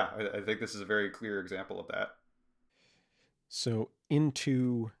 I think this is a very clear example of that. So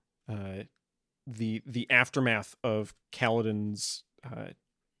into the aftermath of Kaladin's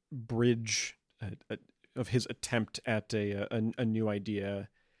bridge of his attempt at a new idea,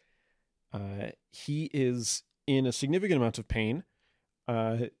 he is in a significant amount of pain.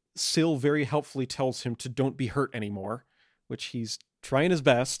 Syl very helpfully tells him to don't be hurt anymore, which he's trying his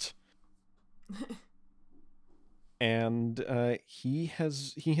best. And he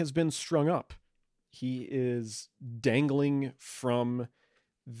has been strung up. He is dangling from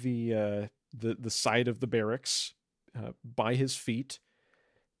the side of the barracks by his feet,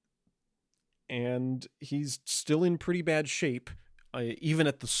 and he's still in pretty bad shape, even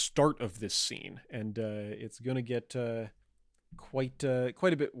at the start of this scene. And it's gonna get quite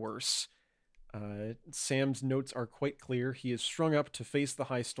a bit worse. Sam's notes are quite clear. He is strung up to face the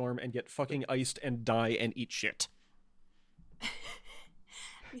high storm and get fucking iced and die and eat shit.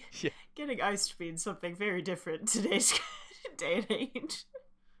 Yeah. Getting iced means something very different in today's day and age.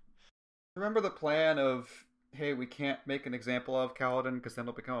 Remember the plan of, hey, we can't make an example of Kaladin because then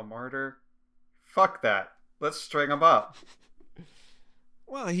he'll become a martyr? Fuck that. Let's string him up.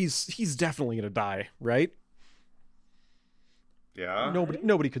 Well, he's definitely gonna die, right? Yeah.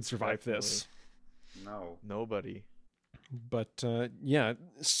 Nobody could survive this. No. Nobody. But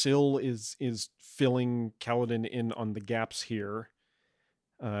Syl is filling Kaladin in on the gaps here.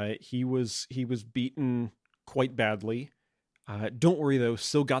 He was beaten quite badly. Don't worry though,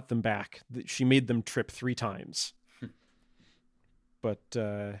 Syl got them back. She made them trip 3 times. But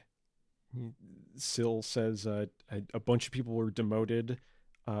Syl says a bunch of people were demoted.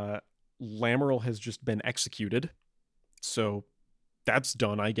 Lamoral has just been executed. So that's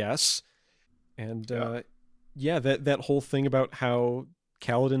done, I guess. And that whole thing about how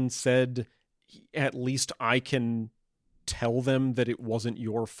Kaladin said, at least I can tell them that it wasn't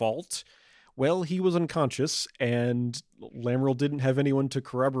your fault. Well, he was unconscious, and Lamoral didn't have anyone to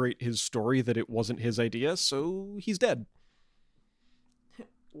corroborate his story that it wasn't his idea, so he's dead.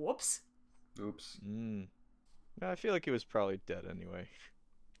 Whoops. Oops. I feel like he was probably dead anyway.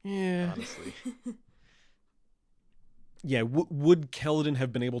 Yeah. Honestly. Yeah, would Kaladin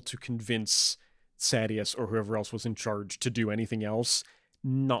have been able to convince Sadeas or whoever else was in charge to do anything else?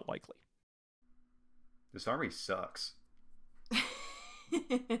 Not likely. This army sucks.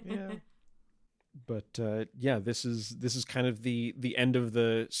 Yeah. But this is kind of the end of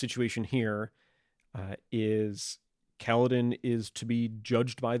the situation here. Is Kaladin is to be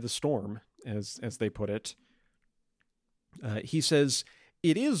judged by the storm, as they put it. He says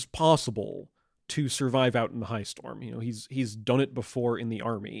it is possible to survive out in the high storm. He's done it before in the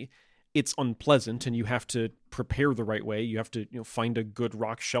army. It's unpleasant, and you have to prepare the right way. You have to find a good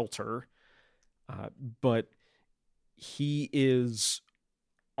rock shelter. But he is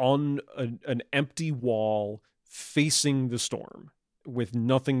on an empty wall facing the storm with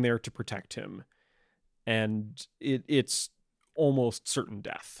nothing there to protect him. And it's almost certain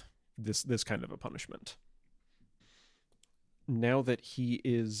death, this kind of a punishment. Now that he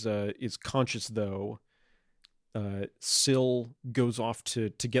is conscious, though, Syl goes off to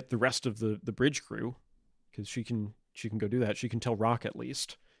get the rest of the bridge crew, because she can go do that. She can tell Rock at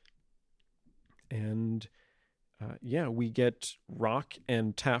least. And we get Rock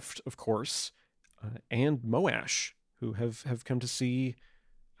and Teft, of course, and Moash, who have come to see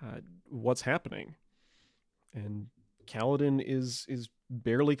what's happening. And Kaladin is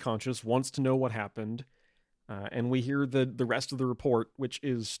barely conscious, wants to know what happened. And we hear the rest of the report, which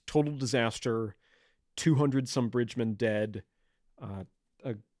is total disaster, 200 some bridgemen dead, a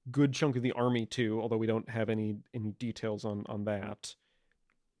good chunk of the army too, although we don't have any details on that.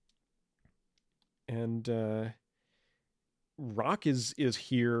 And Rock is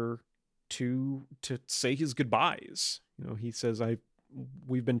here to say his goodbyes. He says,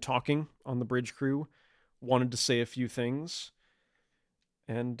 we've been talking on the bridge crew, wanted to say a few things,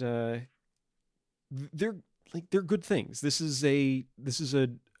 and they're good things. This is a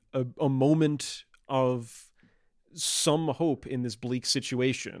moment of some hope in this bleak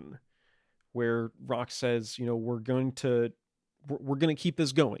situation, where Rock says, we're going to keep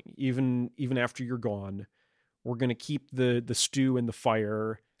this going even after you're gone. We're going to keep the stew and the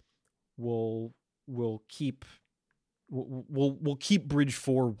fire. We'll keep Bridge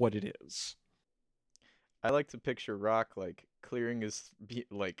 4 what it is. I like to picture Rock clearing his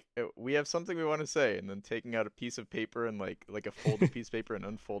we have something we want to say, and then taking out a piece of paper and like a folded piece of paper and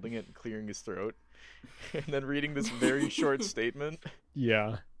unfolding it and clearing his throat, and then reading this very short statement.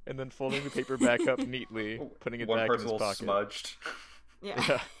 Yeah. And then folding the paper back up neatly, putting it back in his pocket. Smudged.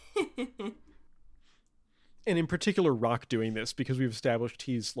 Yeah. And in particular, Rock doing this, because we've established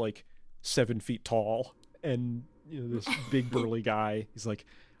he's 7 feet tall and this big burly guy. He's like,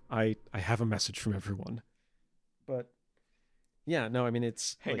 I have a message from everyone. But yeah, no, I mean,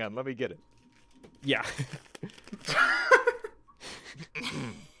 it's hang on, let me get it. Yeah.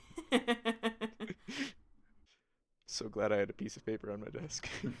 So glad I had a piece of paper on my desk.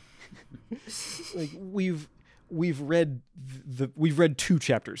 We've read 2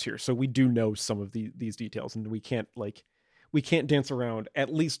 chapters here, so we do know some of these details, and we can't dance around.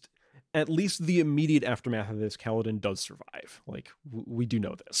 At least the immediate aftermath of this, Kaladin does survive. We do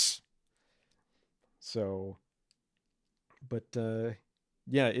know this. So, but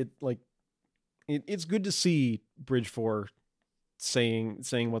it's good to see Bridge 4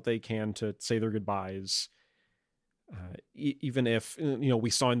 saying what they can to say their goodbyes. Even if we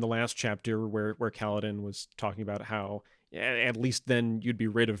saw in the last chapter where Kaladin was talking about how at least then you'd be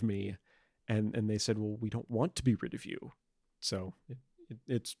rid of me, and they said, well, we don't want to be rid of you. So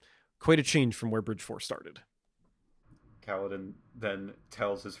it's quite a change from where Bridge 4 started. Kaladin then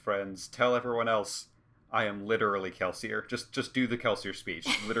tells his friends, tell everyone else, I am literally Kelsier. Just do the Kelsier speech.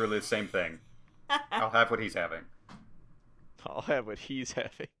 Literally the same thing. I'll have what he's having. I'll have what he's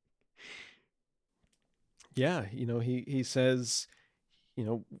having. Yeah, he says,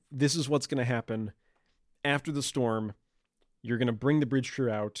 this is what's going to happen after the storm. You're going to bring the bridge crew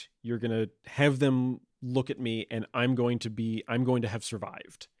out. You're going to have them look at me, and I'm going to have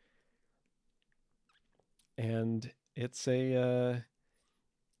survived. And it's a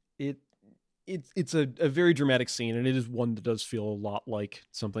very dramatic scene, and it is one that does feel a lot like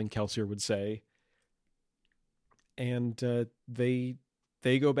something Kelsier would say. And they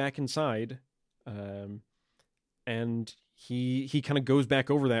go back inside, and he kind of goes back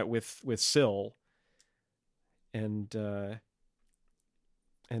over that with Syl, and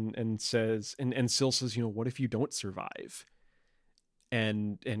says, and Syl says, what if you don't survive?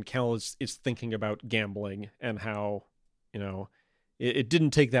 And Cal is thinking about gambling and how, it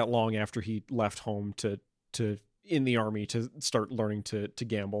didn't take that long after he left home to in the army to start learning to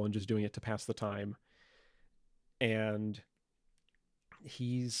gamble and just doing it to pass the time. And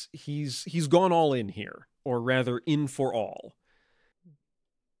he's gone all in here, or rather in for all.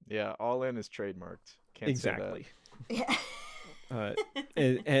 Yeah, all in is trademarked. Can't exactly. Say that.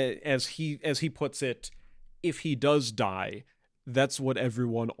 As he puts it, if he does die, that's what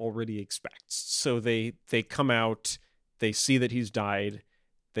everyone already expects. So they come out, they see that he's died,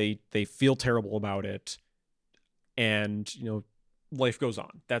 they feel terrible about it, and life goes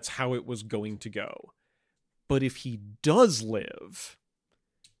on. That's how it was going to go. But if he does live,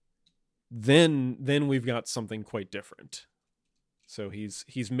 then we've got something quite different. So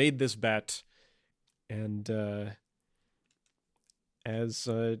he's made this bet, and as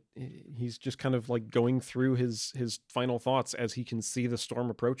he's just kind of going through his final thoughts as he can see the storm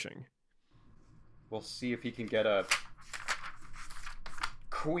approaching. We'll see if he can get a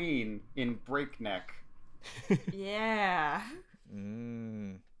queen in breakneck. Yeah.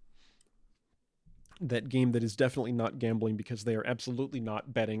 That game that is definitely not gambling because they are absolutely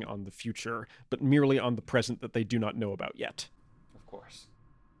not betting on the future, but merely on the present that they do not know about yet. Of course.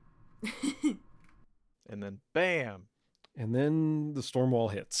 And then bam. And then the storm wall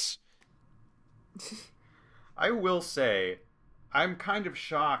hits. I will say, I'm kind of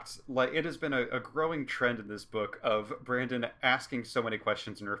shocked. Like, it has been a growing trend in this book of Brandon asking so many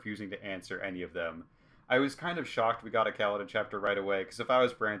questions and refusing to answer any of them. I was kind of shocked we got a Kaladin chapter right away, because if I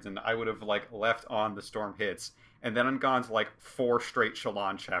was Brandon, I would have, like, left on the storm hits, and then gone to, like, 4 straight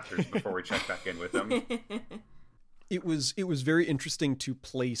Shallan chapters before we check back in with them. It was very interesting to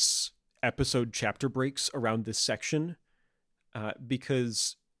place episode chapter breaks around this section,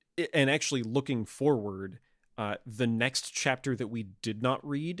 because, and actually looking forward, the next chapter that we did not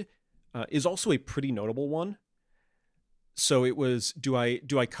read is also a pretty notable one. So it was, do I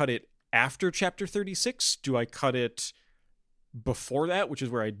cut it after chapter 36? Do I cut it before that, which is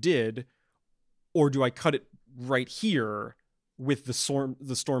where I did, or do I cut it right here with the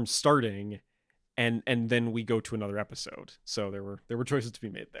storm starting, and then we go to another episode? So there were choices to be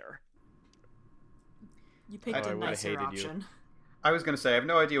made there. You picked a nicer option. I was going to say, I have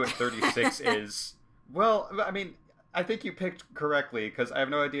no idea what 36 is. Well, I mean, I think you picked correctly, because I have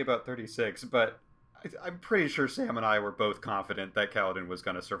no idea about 36, but I'm pretty sure Sam and I were both confident that Kaladin was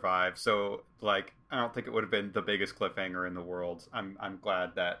going to survive, so, like, I don't think it would have been the biggest cliffhanger in the world. I'm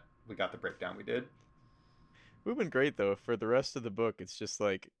glad that we got the breakdown we did. It would have been great, though. For the rest of the book, it's just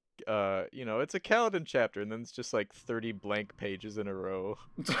like, it's a Kaladin chapter, and then it's just like 30 blank pages in a row,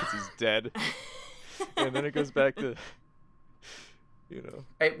 because he's dead. And then it goes back to...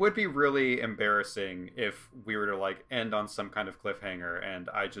 It would be really embarrassing if we were to, like, end on some kind of cliffhanger and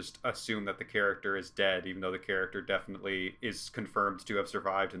I just assume that the character is dead, even though the character definitely is confirmed to have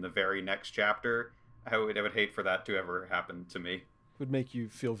survived in the very next chapter. I would hate for that to ever happen to me. It would make you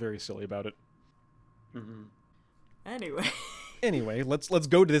feel very silly about it. Mm-hmm. Anyway, let's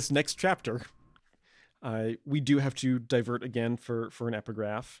go to this next chapter. We do have to divert again for an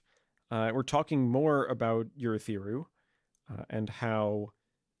epigraph. We're talking more about Urithiru. And how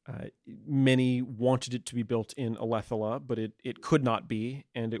many wanted it to be built in Alethala, but it could not be,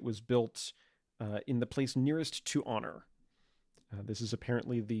 and it was built in the place nearest to Honor. This is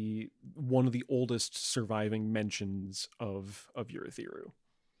apparently one of the oldest surviving mentions of Urithiru.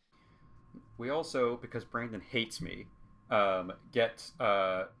 We also, because Brandon hates me, get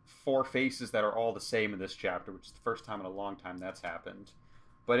 4 faces that are all the same in this chapter, which is the first time in a long time that's happened.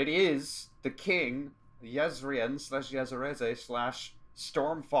 But it is the king... Yezrian/Yezereze/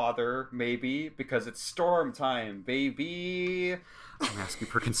 Stormfather, maybe, because it's storm time, baby. I'm asking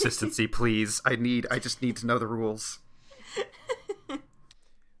for consistency, please. I just need to know the rules.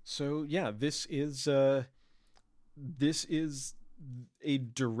 So yeah, this is a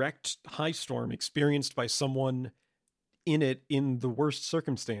direct high storm experienced by someone in it in the worst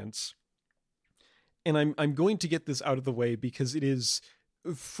circumstance. And I'm going to get this out of the way because it is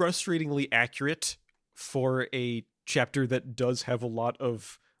frustratingly accurate for a chapter that does have a lot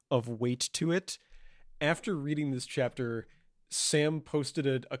of weight to it. After reading this chapter, Sam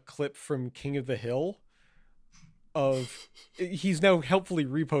posted a clip from King of the Hill he's now helpfully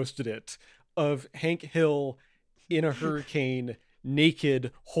reposted it, of Hank Hill in a hurricane,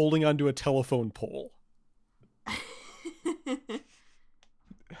 naked, holding onto a telephone pole.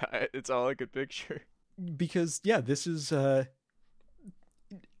 It's all I could picture. Because, yeah, this is...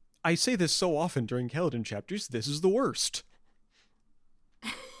 I say this so often during Kaladin chapters, this is the worst.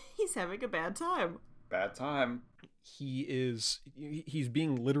 He's having a bad time. Bad time. He's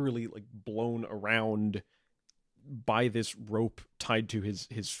being literally, like, blown around by this rope tied to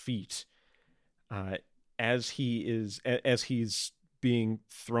his feet. As he's being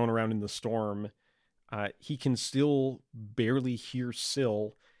thrown around in the storm, he can still barely hear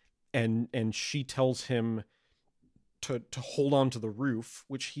Syl, and she tells him to hold on to the roof,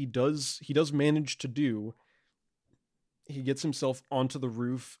 which he does manage to do. He gets himself onto the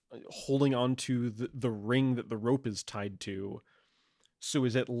roof, holding onto the ring that the rope is tied to, so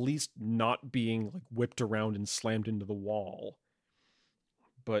is at least not being, like, whipped around and slammed into the wall,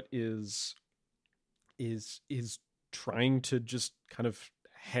 but is trying to just kind of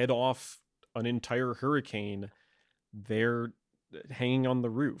head off an entire hurricane there, hanging on the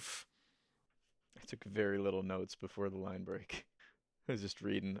roof. I took very little notes before the line break. I was just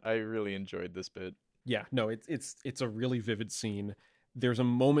reading. I really enjoyed this bit. Yeah, no, it's a really vivid scene. There's a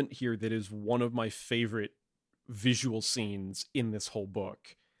moment here that is one of my favorite visual scenes in this whole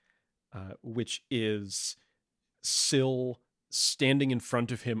book, which is Syl standing in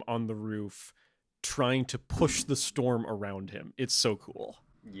front of him on the roof, trying to push the storm around him. It's so cool.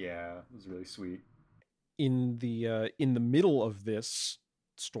 Yeah, it was really sweet. in the middle of this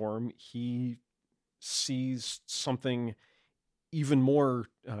storm, he sees something even more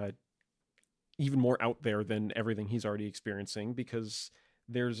out there than everything he's already experiencing, because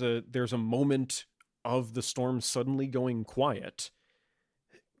there's a moment of the storm suddenly going quiet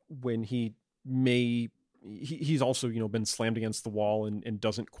when he's also been slammed against the wall and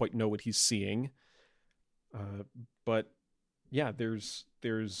doesn't quite know what he's seeing. But yeah, there's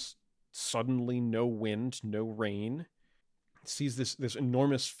suddenly no wind, no rain. Sees this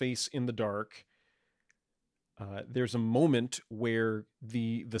enormous face in the dark. There's a moment where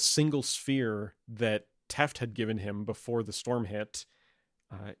the single sphere that Teft had given him before the storm hit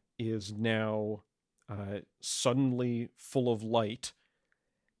is now suddenly full of light,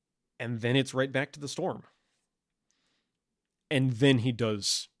 and then it's right back to the storm. And then he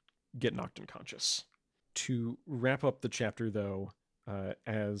does get knocked unconscious. To wrap up the chapter, though,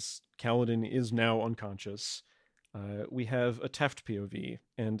 as Kaladin is now unconscious, we have a Teft POV,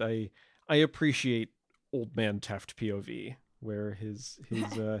 and I appreciate old man Teft POV, where his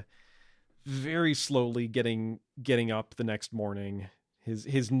very slowly getting up the next morning.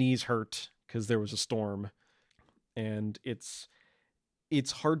 His knees hurt because there was a storm, and it's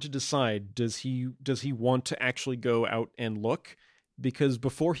hard to decide. Does he want to actually go out and look? Because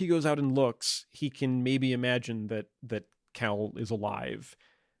before he goes out and looks, he can maybe imagine that Cal is alive.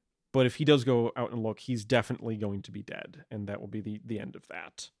 But if he does go out and look, he's definitely going to be dead, and that will be the end of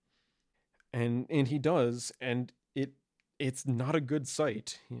that. And he does, and it's not a good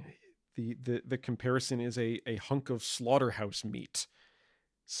sight. The comparison is a hunk of slaughterhouse meat.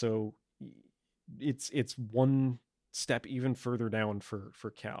 So it's one step even further down for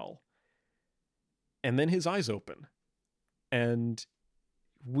Cal. And then his eyes open. And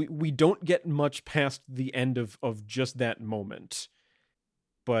we don't get much past the end of just that moment.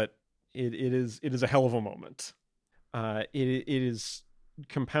 But it is a hell of a moment. It is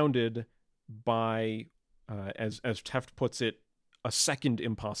compounded by, as Teft puts it, a second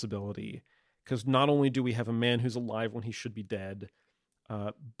impossibility. Because not only do we have a man who's alive when he should be dead,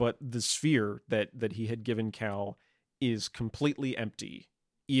 but the sphere that he had given Cal is completely empty,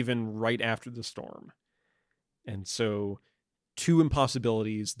 even right after the storm. And so, two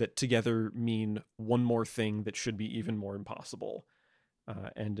impossibilities that together mean one more thing that should be even more impossible.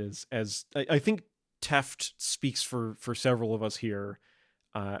 And as I think Teft speaks for several of us here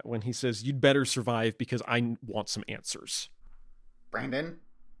when he says, "You'd better survive because I want some answers." Brandon?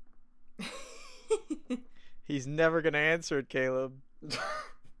 He's never going to answer it, Caleb.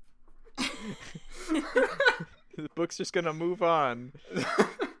 The book's just going to move on.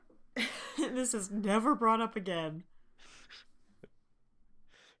 This is never brought up again.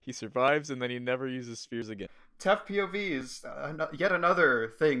 He survives and then he never uses spheres again. Teft POV is yet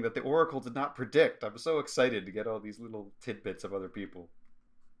another thing that the Oracle did not predict. I'm so excited to get all these little tidbits of other people.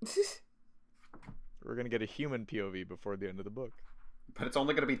 We're going to get a human POV before the end of the book. But it's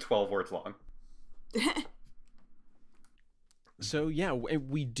only going to be 12 words long. So yeah,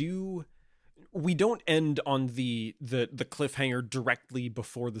 we don't end on the cliffhanger directly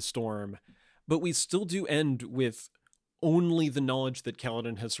before the storm, but we still do end with only the knowledge that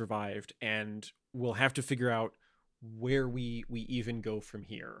Kaladin has survived, and we'll have to figure out where we even go from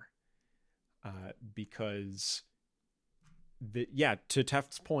here. Because to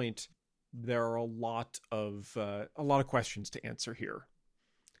Teft's point, there are a lot of questions to answer here.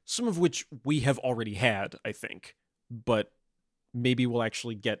 Some of which we have already had, I think, but maybe we'll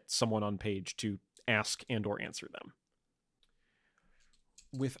actually get someone on page to ask and or answer them.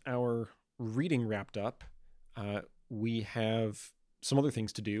 With our reading wrapped up, we have some other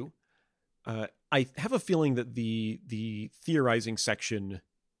things to do. I have a feeling that the theorizing section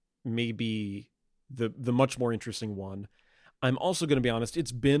may be the much more interesting one. I'm also going to be honest,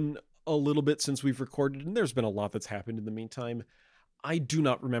 it's been a little bit since we've recorded, and there's been a lot that's happened in the meantime. I do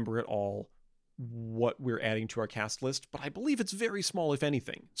not remember at all what we're adding to our cast list, but I believe it's very small, if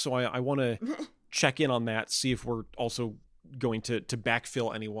anything. So I want to check in on that, see if we're also going to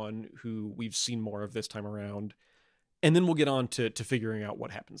backfill anyone who we've seen more of this time around. And then we'll get on to figuring out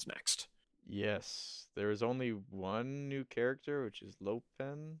what happens next. Yes, there is only one new character, which is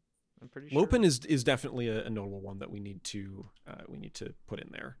Lopen. I'm pretty sure. Lopen is definitely a notable one that we need to put in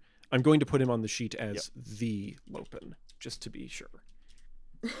there. I'm going to put him on the sheet as the Lopen, just to be sure.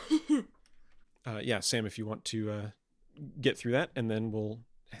 Sam, if you want to get through that, and then we'll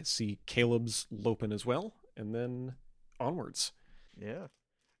see Caleb's Lopen as well, and then onwards. Yeah.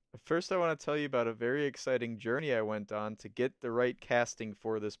 First, I want to tell you about a very exciting journey I went on to get the right casting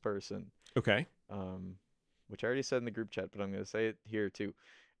for this person. Okay. Which I already said in the group chat, but I'm going to say it here too.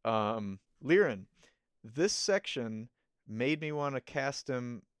 Liren, this section made me want to cast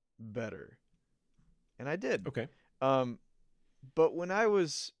him better. And I did. Okay. But when I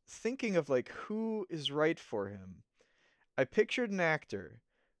was thinking of like who is right for him, I pictured an actor,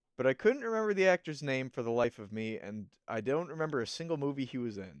 but I couldn't remember the actor's name for the life of me, and I don't remember a single movie he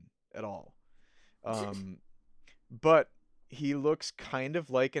was in at all. But he looks kind of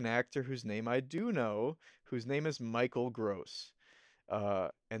like an actor whose name I do know, whose name is Michael Gross.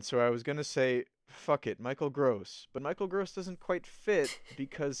 And so I was going to say, fuck it, Michael Gross. But Michael Gross doesn't quite fit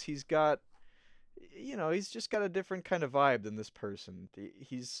because he's got, he's just got a different kind of vibe than this person.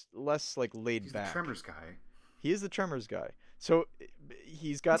 He's less like laid back. He's the Tremors guy. He is the Tremors guy. So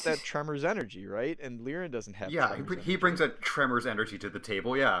he's got that Tremors energy, right? And Liren doesn't have he brings a Tremors energy to the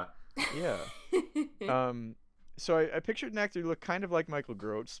table, yeah. Yeah. So I pictured an actor who looked kind of like Michael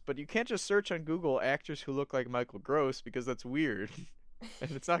Gross, but you can't just search on Google actors who look like Michael Gross because that's weird.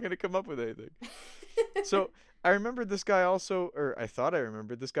 And it's not going to come up with anything. So I remembered this guy also, or I thought I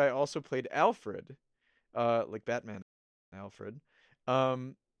remembered, this guy also played Alfred, like Batman Alfred.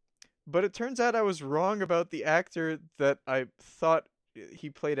 But it turns out I was wrong about the actor that I thought he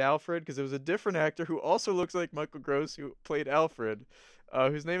played Alfred, because it was a different actor who also looks like Michael Gross who played Alfred,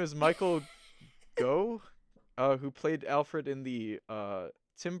 whose name is Michael Gough, who played Alfred in the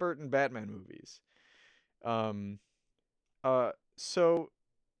Tim Burton Batman movies. So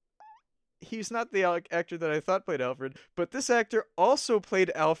he's not the actor that I thought played Alfred, but this actor also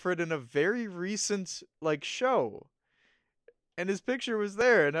played Alfred in a very recent show. And his picture was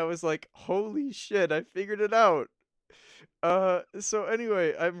there, and I was like, holy shit, I figured it out. So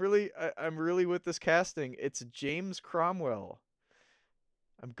anyway, I'm really with this casting. It's James Cromwell.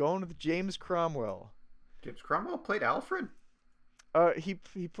 I'm going with James Cromwell. James Cromwell played Alfred?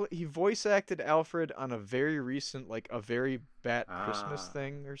 He voice acted Alfred on a very recent, a very Bat Christmas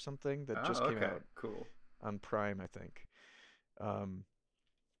thing or something that just came out. Cool. On Prime, I think.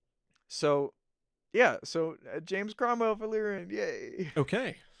 So James Cromwell for Liren, yay.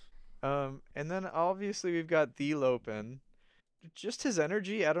 Okay. And then obviously we've got the Lopen. Just his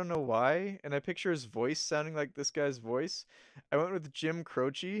energy, I don't know why, and I picture his voice sounding like this guy's voice. I went with Jim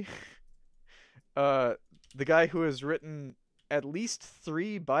Croce, the guy who has written at least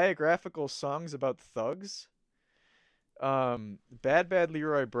 3 biographical songs about thugs. Bad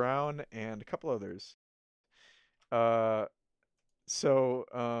Leroy Brown and a couple others. So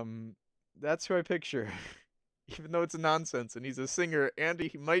that's who I picture. Even though it's nonsense and he's a singer and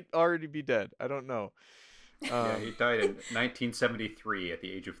he might already be dead. I don't know. Yeah, he died in 1973 at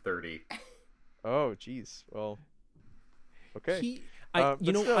the age of 30. Oh, jeez. Well, okay. I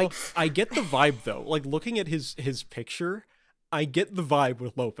get the vibe though. Like looking at his picture, I get the vibe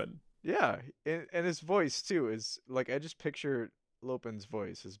with Lopen. Yeah, and his voice too is I just picture Lopen's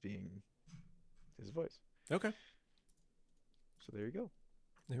voice as being his voice. Okay. So there you go.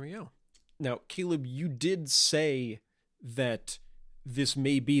 There we go. Now, Caleb, you did say that this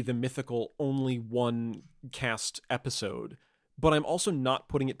may be the mythical only one cast episode, but I'm also not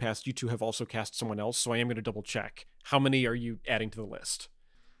putting it past you to have also cast someone else, so I am going to double check. How many are you adding to the list?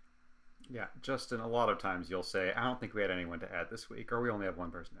 Yeah, Justin, a lot of times you'll say, I don't think we had anyone to add this week, or we only have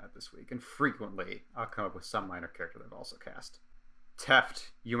one person to add this week, and frequently I'll come up with some minor character that I've also cast. Teft,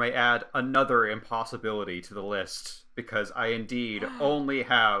 you may add another impossibility to the list, because I indeed only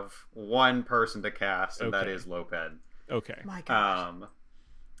have one person to cast, and that is Lopen. Okay. My gosh.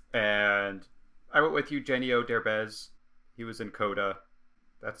 And I went with Eugenio Derbez. He was in Coda.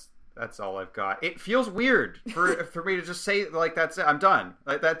 That's all I've got. It feels weird for me to just say that's it. I'm done.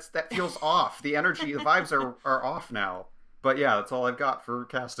 That feels off. The energy, the vibes are off now. But yeah, that's all I've got for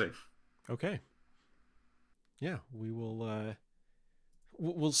casting. Okay. Yeah, we will.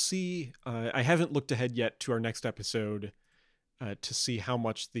 We'll see. I haven't looked ahead yet to our next episode to see how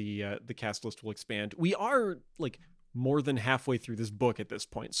much the cast list will expand. We are more than halfway through this book at this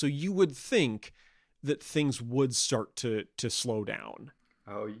point, so you would think that things would start to slow down.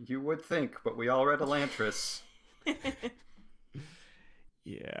 Oh, you would think, but we all read Elantris.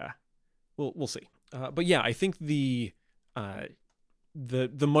 Yeah, we'll see. But yeah, I think the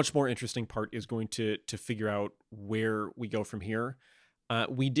much more interesting part is going to figure out where we go from here.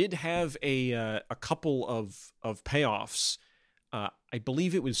 We did have a couple of payoffs. I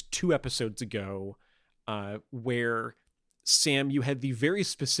believe it was 2 episodes ago, where Sam, you had the very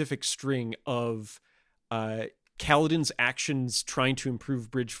specific string of Kaladin's actions trying to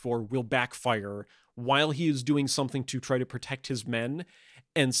improve Bridge 4 will backfire while he is doing something to try to protect his men,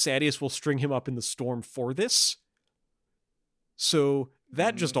 and Sadeas will string him up in the storm for this. So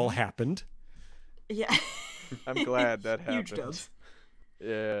that just all happened. Yeah. I'm glad that happened. Huge dubs.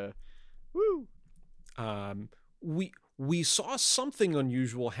 Yeah. Woo. Um, we saw something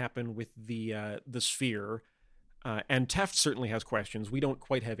unusual happen with the sphere, and Teft certainly has questions. We don't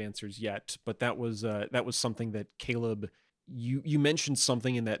quite have answers yet, but that was something that Caleb, you mentioned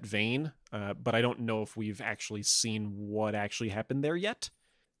something in that vein, but I don't know if we've actually seen what actually happened there yet.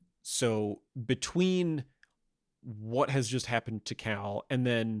 So between what has just happened to Cal and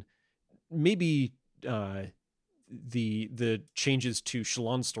then maybe the changes to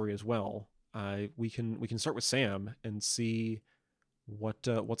Shallan's story as well, we can start with Sam and see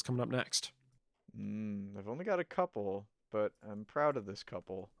what's coming up next. I've only got a couple, but I'm proud of this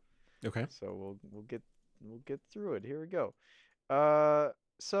couple. Okay. So we'll get through it. Here we go.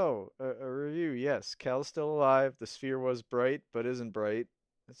 So a review. Yes, Cal's still alive. The sphere was bright, but isn't bright.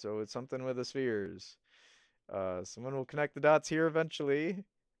 So it's something with the spheres. Someone will connect the dots here eventually.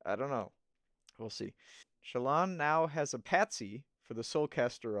 I don't know. We'll see. Shallan now has a patsy for the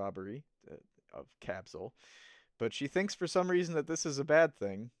Soulcaster robbery of Capsule, but she thinks for some reason that this is a bad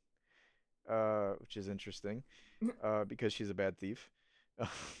thing, which is interesting, because she's a bad thief.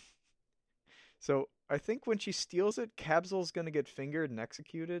 So I think when she steals it, Capsule's gonna get fingered and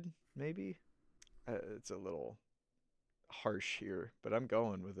executed. Maybe it's a little harsh here, but I'm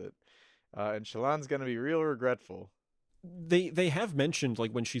going with it. And Shallan's gonna be real regretful. They have mentioned,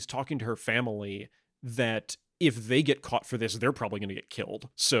 like, when she's talking to her family, that if they get caught for this, they're probably going to get killed.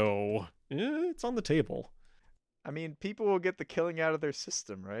 So it's on the table. I mean, people will get the killing out of their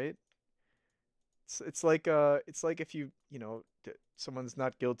system, right? It's like if someone's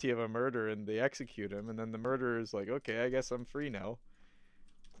not guilty of a murder and they execute him, and then the murderer is like, okay, I guess I'm free now.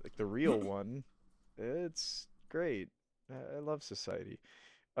 Like the real one. It's great. I love society.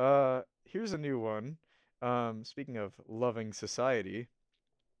 Here's a new one. Speaking of loving society,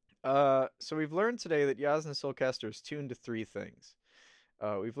 so we've learned today that Yasna Soulcaster is tuned to 3 things.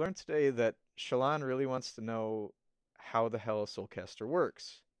 We've learned today that Shallan really wants to know how the hell a Soulcaster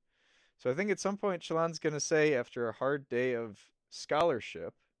works. So I think at some point Shallan's going to say, after a hard day of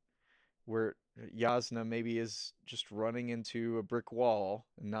scholarship, where Yasna maybe is just running into a brick wall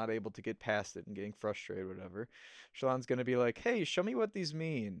and not able to get past it and getting frustrated, whatever, Shallan's going to be like, hey, show me what these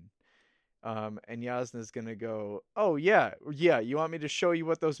mean. And Yasna's gonna go, oh yeah, you want me to show you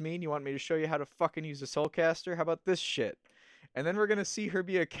what those mean? You want me to show you how to fucking use a Soulcaster? How about this shit? And then we're gonna see her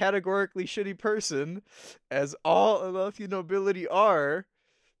be a categorically shitty person, as all Alethi nobility are,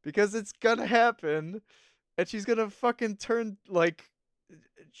 because it's gonna happen, and she's gonna fucking turn, like,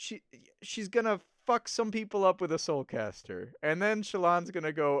 she's gonna fuck some people up with a Soulcaster. And then Shallan's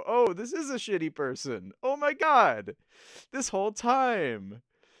gonna go, oh, this is a shitty person. Oh my god. This whole time.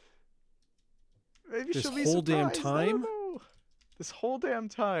 Maybe this she'll be whole damn surprised. time? I don't know. This whole damn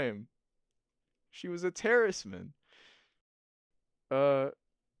time. She was a terrorist man.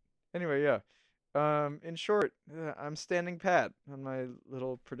 Anyway, yeah. In short, I'm standing pat on my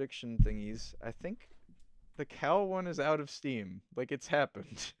little prediction thingies. I think the Cal one is out of steam. Like, it's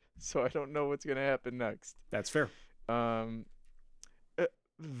happened. So I don't know what's gonna happen next. That's fair.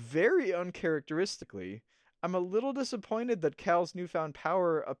 Very uncharacteristically, I'm a little disappointed that Cal's newfound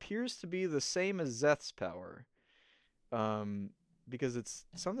power appears to be the same as Zeth's power. Because it's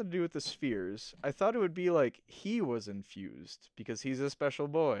something to do with the spheres. I thought it would be like he was infused, because he's a special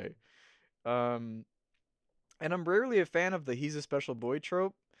boy. And I'm rarely a fan of the he's a special boy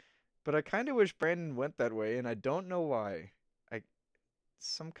trope, but I kind of wish Brandon went that way, and I don't know why.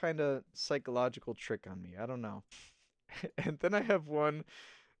 Some kind of psychological trick on me. I don't know. And then I have one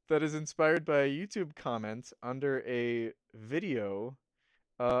that is inspired by a YouTube comment under a video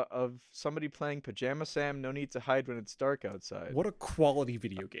of somebody playing Pajama Sam, No Need to Hide When It's Dark Outside. What a quality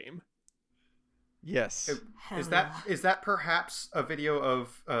video game. Yes. Is that perhaps a video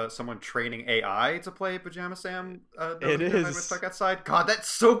of someone training AI to play Pajama Sam? It is. When It's Dark Outside. God, that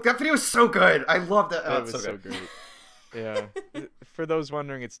video is so good. I love that. That It's was so great. Yeah. For those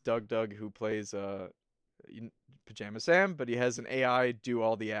wondering, it's Doug who plays Pajama Sam, but he has an AI do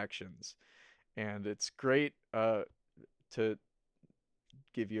all the actions, and it's great. To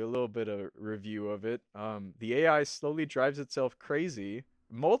give you a little bit of review of it, the AI slowly drives itself crazy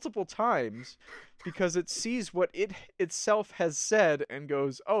multiple times because it sees what it itself has said and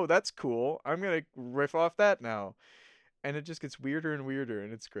goes, oh, that's cool, I'm gonna riff off that now, and it just gets weirder and weirder,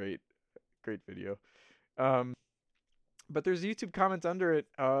 and it's great video. But there's a YouTube comment under it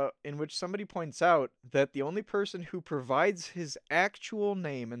in which somebody points out that the only person who provides his actual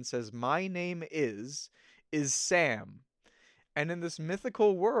name and says, my name is Sam. And in this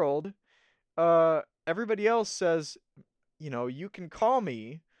mythical world, everybody else says, you can call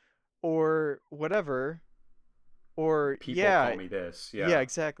me, or whatever, or people call me this. Yeah,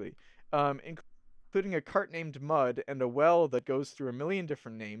 exactly. including a cart named Mud and a well that goes through a million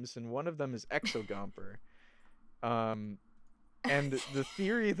different names, and one of them is Exogomper. And the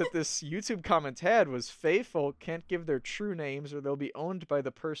theory that this YouTube comment had was Fae folk can't give their true names or they'll be owned by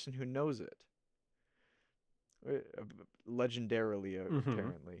the person who knows it. Legendarily,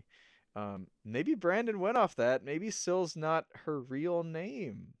 apparently. Maybe Brandon went off that. Maybe Syl's not her real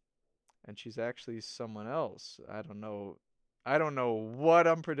name. And she's actually someone else. I don't know what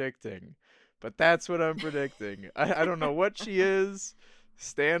I'm predicting. But that's what I'm predicting. I don't know what she is.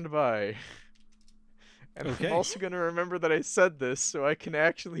 Stand by. And Okay. I'm also going to remember that I said this so I can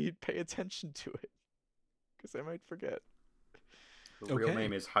actually pay attention to it. Because I might forget. The real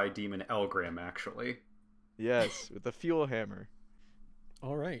name is High Demon Elgrim, actually. Yes, with the fuel hammer.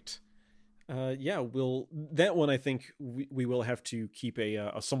 All right. Yeah, that one I think we will have to keep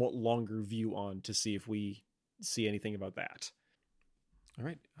a somewhat longer view on to see if we see anything about that. All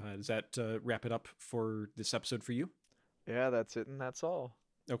right. Does that wrap it up for this episode for you? Yeah, that's it, and that's all.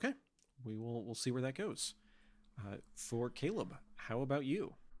 Okay. We'll see where that goes. For Caleb, how about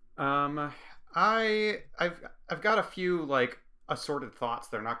you? I've got a few like assorted thoughts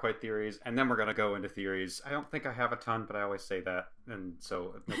that are not quite theories, and then we're gonna go into theories. I don't think I have a ton, but I always say that, and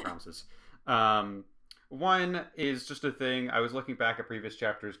so no promises. One is just a thing. I was looking back at previous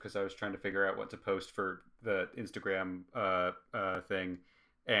chapters because I was trying to figure out what to post for the Instagram thing,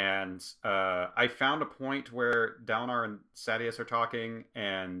 and I found a point where Dalinar and Sadeas are talking,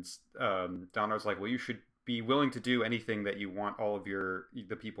 and Dalinar's like, "Well, you should be willing to do anything that you want all of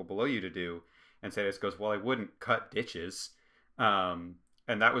the people below you to do," and Sadeas goes, "Well, I wouldn't cut ditches," and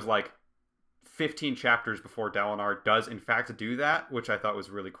that was like 15 chapters before Dalinar does in fact do that, which I thought was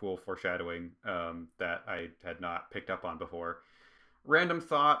really cool foreshadowing that I had not picked up on before. Random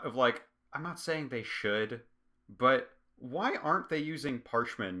thought of like, I'm not saying they should, but why aren't they using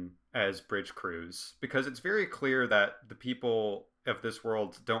Parchman as bridge crews? Because it's very clear that the people of this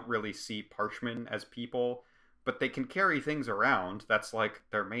world don't really see Parchman as people, but they can carry things around. That's like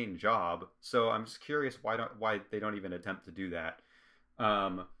their main job. So I'm just curious why they don't even attempt to do that.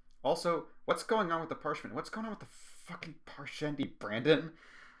 Also, what's going on with the Parchman? What's going on with the fucking Parshendi, Brandon?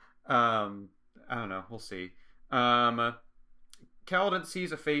 I don't know. We'll see. Kaladin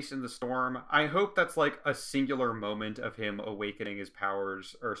sees a face in the storm. I hope that's like a singular moment of him awakening his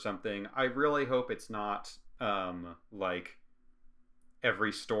powers or something. I really hope it's not like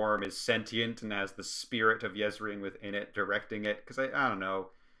every storm is sentient and has the spirit of Yezreen within it directing it. Because I don't know.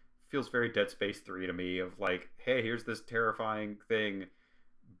 Feels very Dead Space 3 to me of like, hey, here's this terrifying thing,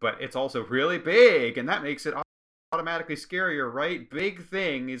 but it's also really big, and that makes it automatically scarier, right? Big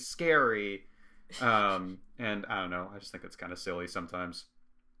thing is scary. And I don't know, I just think it's kind of silly sometimes.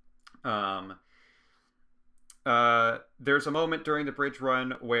 There's a moment during the bridge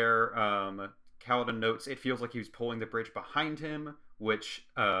run where Kaladin notes it feels like he was pulling the bridge behind him, which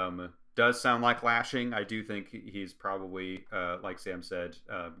does sound like lashing. I do think he's probably, like Sam said,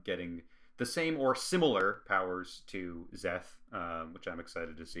 getting the same or similar powers to Zeth, which I'm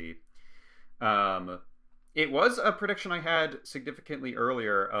excited to see. It was a prediction I had significantly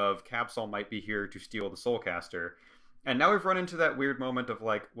earlier of Capsule might be here to steal the Soulcaster. And now we've run into that weird moment of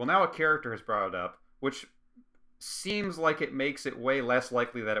like, well, now a character has brought it up, which seems like it makes it way less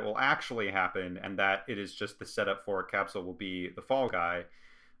likely that it will actually happen and that it is just the setup for Capsule will be the fall guy.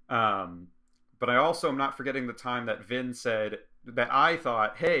 But I also am not forgetting the time that Vin said that I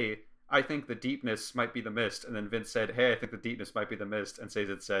thought, hey, I think the deepness might be the mist. And then Vince said, hey, I think the deepness might be the mist. And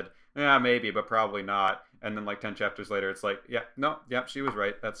Sazed said, yeah, maybe, but probably not. And then like 10 chapters later, it's like, yeah, no, yep, she was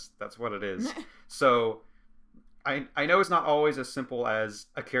right. That's what it is. So I know it's not always as simple as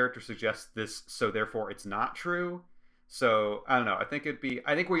a character suggests this, so therefore it's not true. So I don't know. I think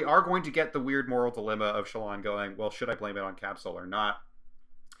we are going to get the weird moral dilemma of Shallan going, well, should I blame it on Capsule or not?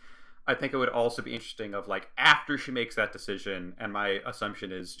 I think it would also be interesting of like after she makes that decision, and my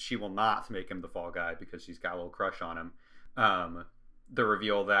assumption is she will not make him the fall guy because she's got a little crush on him. The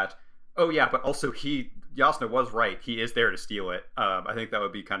reveal that, oh yeah, but also Yasna was right. He is there to steal it. I think that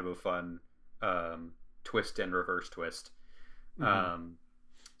would be kind of a fun twist and reverse twist. Mm-hmm.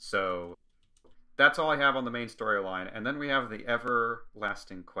 So that's all I have on the main storyline. And then we have the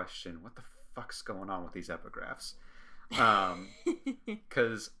everlasting question: what the fuck's going on with these epigraphs?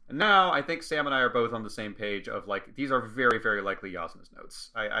 Because now I think Sam and I are both on the same page of like these are very, very likely Yasna's notes.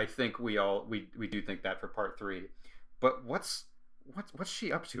 I think we do think that for part 3, but what's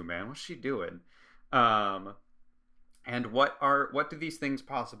she up to, man? What's she doing? And what do these things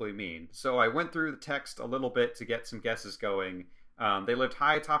possibly mean? So I went through the text a little bit to get some guesses going. They lived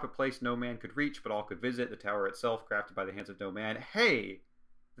high atop a place no man could reach, but all could visit. The tower itself, crafted by the hands of no man. Hey,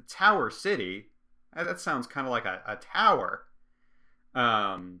 the Tower City. That sounds kind of like a tower.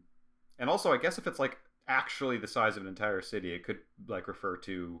 And also, I guess if it's like actually the size of an entire city, it could like refer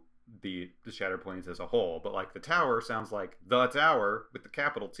to the Shattered Plains as a whole. But like the tower sounds like the tower with the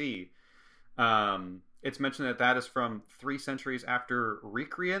capital T. It's mentioned that that is from 3 centuries after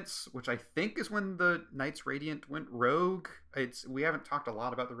Recreants, which I think is when the Knights Radiant went rogue. We haven't talked a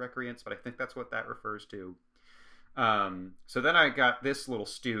lot about the Recreants, but I think that's what that refers to. So then I got this little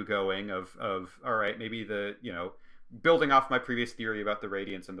stew going of all right, maybe building off my previous theory about the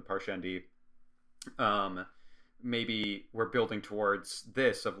Radiants and the Parshendi. Maybe we're building towards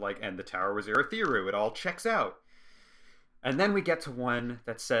this of like, and the tower was Urithiru. It all checks out. And then we get to one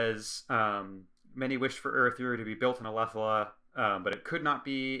that says, many wished for Urithiru to be built in Alethela, but it could not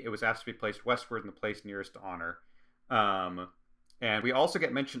be. It was asked to be placed westward in the place nearest to honor. And we also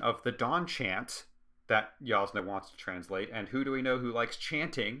get mention of the Dawn Chant that Yasna wants to translate. And who do we know who likes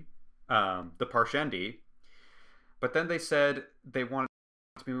chanting? The Parshendi. But then they said they wanted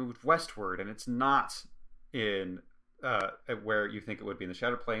to be moved westward, and it's not in where you think it would be. In the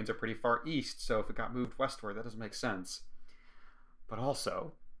Shattered Plains are pretty far east, so if it got moved westward, that doesn't make sense. But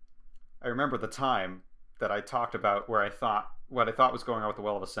also, I remember the time that I talked about where what I thought was going on with the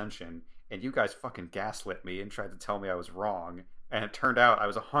Well of Ascension, and you guys fucking gaslit me and tried to tell me I was wrong, and it turned out I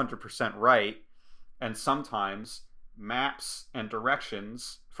was 100% right, and sometimes maps and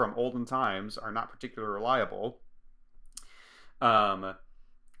directions from olden times are not particularly reliable.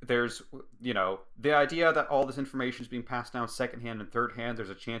 There's, the idea that all this information is being passed down secondhand and third hand.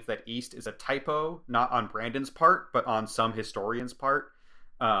 There's a chance that east is a typo, not on Brandon's part, but on some historian's part,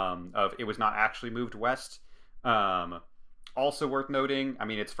 of it was not actually moved west. Also worth noting, I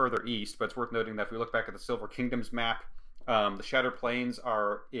mean, it's further east, but it's worth noting that if we look back at the Silver Kingdoms map, the Shattered Plains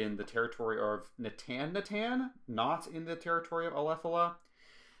are in the territory of Natan, not in the territory of Alethela.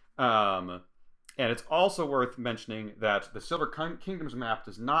 And it's also worth mentioning that the Silver Kingdoms map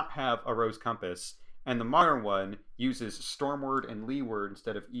does not have a rose compass, and the modern one uses stormward and leeward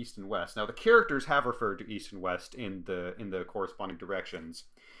instead of east and west. Now, the characters have referred to east and west in the corresponding directions,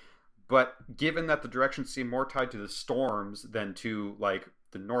 but given that the directions seem more tied to the storms than to, like,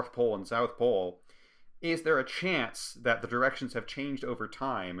 the North Pole and South Pole, is there a chance that the directions have changed over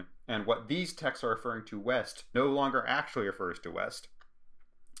time, and what these texts are referring to west no longer actually refers to west?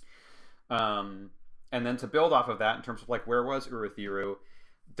 And then to build off of that, in terms of like where was Urithiru,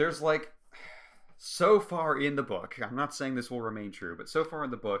 there's like so far in the book, I'm not saying this will remain true, but so far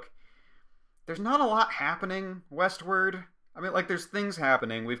in the book, there's not a lot happening westward. I mean, like, there's things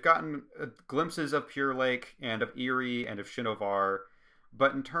happening. We've gotten glimpses of Pure Lake and of Erie and of Shinovar,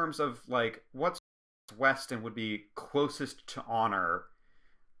 but in terms of like what's west and would be closest to honor,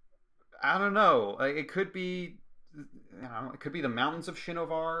 I don't know. Like, it could be, it could be the mountains of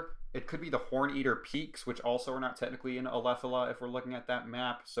Shinovar. It could be the Horn Eater Peaks, which also are not technically in Alethela if we're looking at that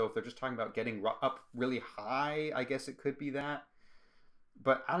map. So if they're just talking about getting up really high, I guess it could be that.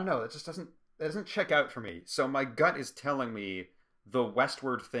 But I don't know. It just doesn't check out for me. So my gut is telling me the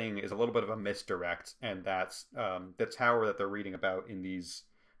westward thing is a little bit of a misdirect, and that's the tower that they're reading about in these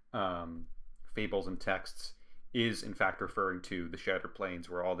fables and texts is in fact referring to the Shattered Plains,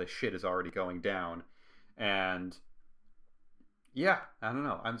 where all this shit is already going down. And yeah, I don't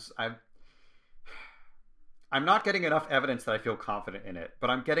know. I'm not getting enough evidence that I feel confident in it, but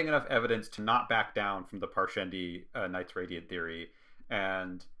I'm getting enough evidence to not back down from the Parshendi Knights Radiant theory.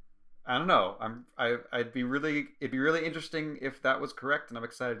 And I don't know. It'd be really interesting if that was correct, and I'm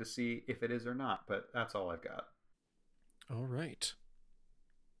excited to see if it is or not. But that's all I've got. All right.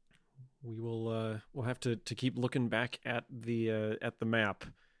 We will we'll have to keep looking back at the map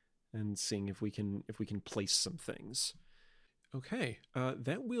and seeing if we can place some things. Okay,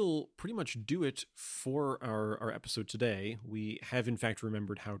 that will pretty much do it for our episode today. We have, in fact,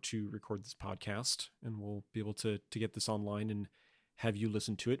 remembered how to record this podcast, and we'll be able to get this online and have you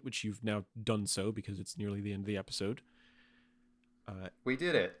listen to it, which you've now done so because it's nearly the end of the episode. We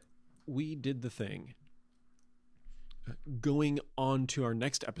did it. We did the thing. Going on to our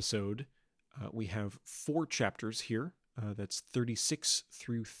next episode, we have 4 chapters here. That's 36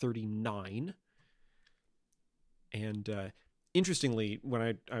 through 39. And interestingly, when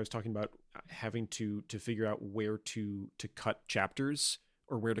I was talking about having to figure out where to cut chapters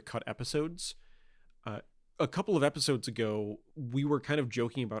or where to cut episodes, a couple of episodes ago, we were kind of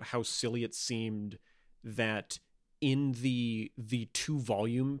joking about how silly it seemed that in the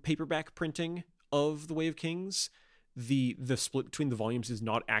 2-volume paperback printing of The Way of Kings, the split between the volumes is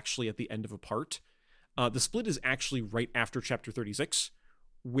not actually at the end of a part. The split is actually right after chapter 36,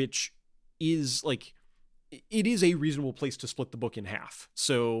 which is like it is a reasonable place to split the book in half.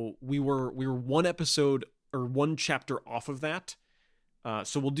 So we were one episode or one chapter off of that.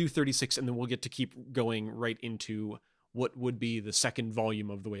 So we'll do 36, and then we'll get to keep going right into what would be the second volume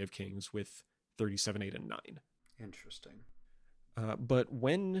of The Way of Kings with 37, 8, and 9. Interesting. But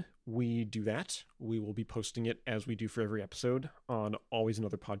when we do that, we will be posting it as we do for every episode on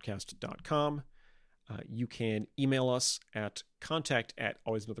alwaysanotherpodcast.com. You can email us at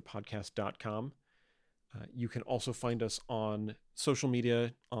contact@alwaysanotherpodcast.com. You can also find us on social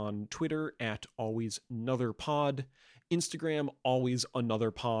media, on Twitter at alwaysanotherpod, Instagram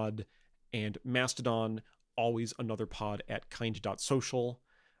alwaysanotherpod, and Mastodon alwaysanotherpod at kind.social.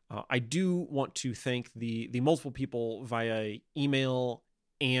 I do want to thank the multiple people via email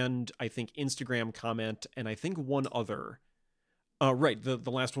and I think Instagram comment, and I think one other. Right,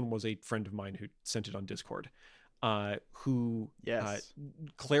 the last one was a friend of mine who sent it on Discord, who Yes.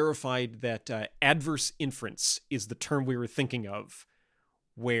 clarified that adverse inference is the term we were thinking of,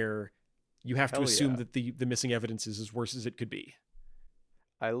 where you have to Hell assume yeah. that the missing evidence is as worse as it could be.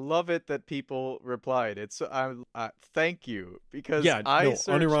 I love it that people replied. It's thank you, because Yeah, I no,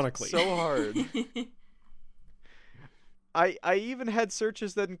 searched unironically. so hard. I even had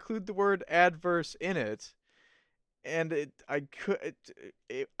searches that include the word adverse in it, and it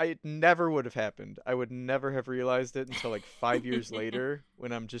never would have happened. I would never have realized it until like 5 years later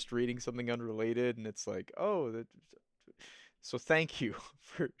when I'm just reading something unrelated, and it's like, oh, so thank you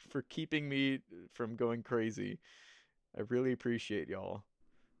for keeping me from going crazy. I really appreciate y'all.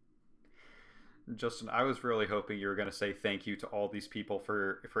 Justin, I was really hoping you were going to say thank you to all these people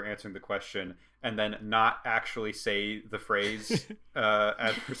for answering the question, and then not actually say the phrase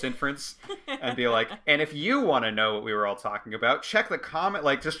adverse inference, and be like, and if you want to know what we were all talking about, check the comment.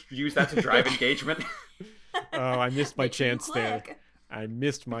 Like, just use that to drive engagement. Oh, I missed my Make you chance there. click. I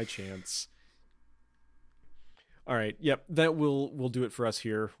missed my chance. All right, yep, that will do it for us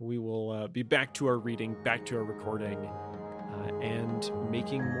here. We will be back to our reading, back to our recording, and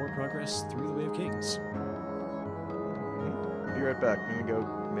making more progress through The Way of Kings. Be right back. I'm gonna go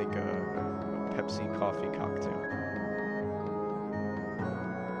make a Pepsi coffee cocktail.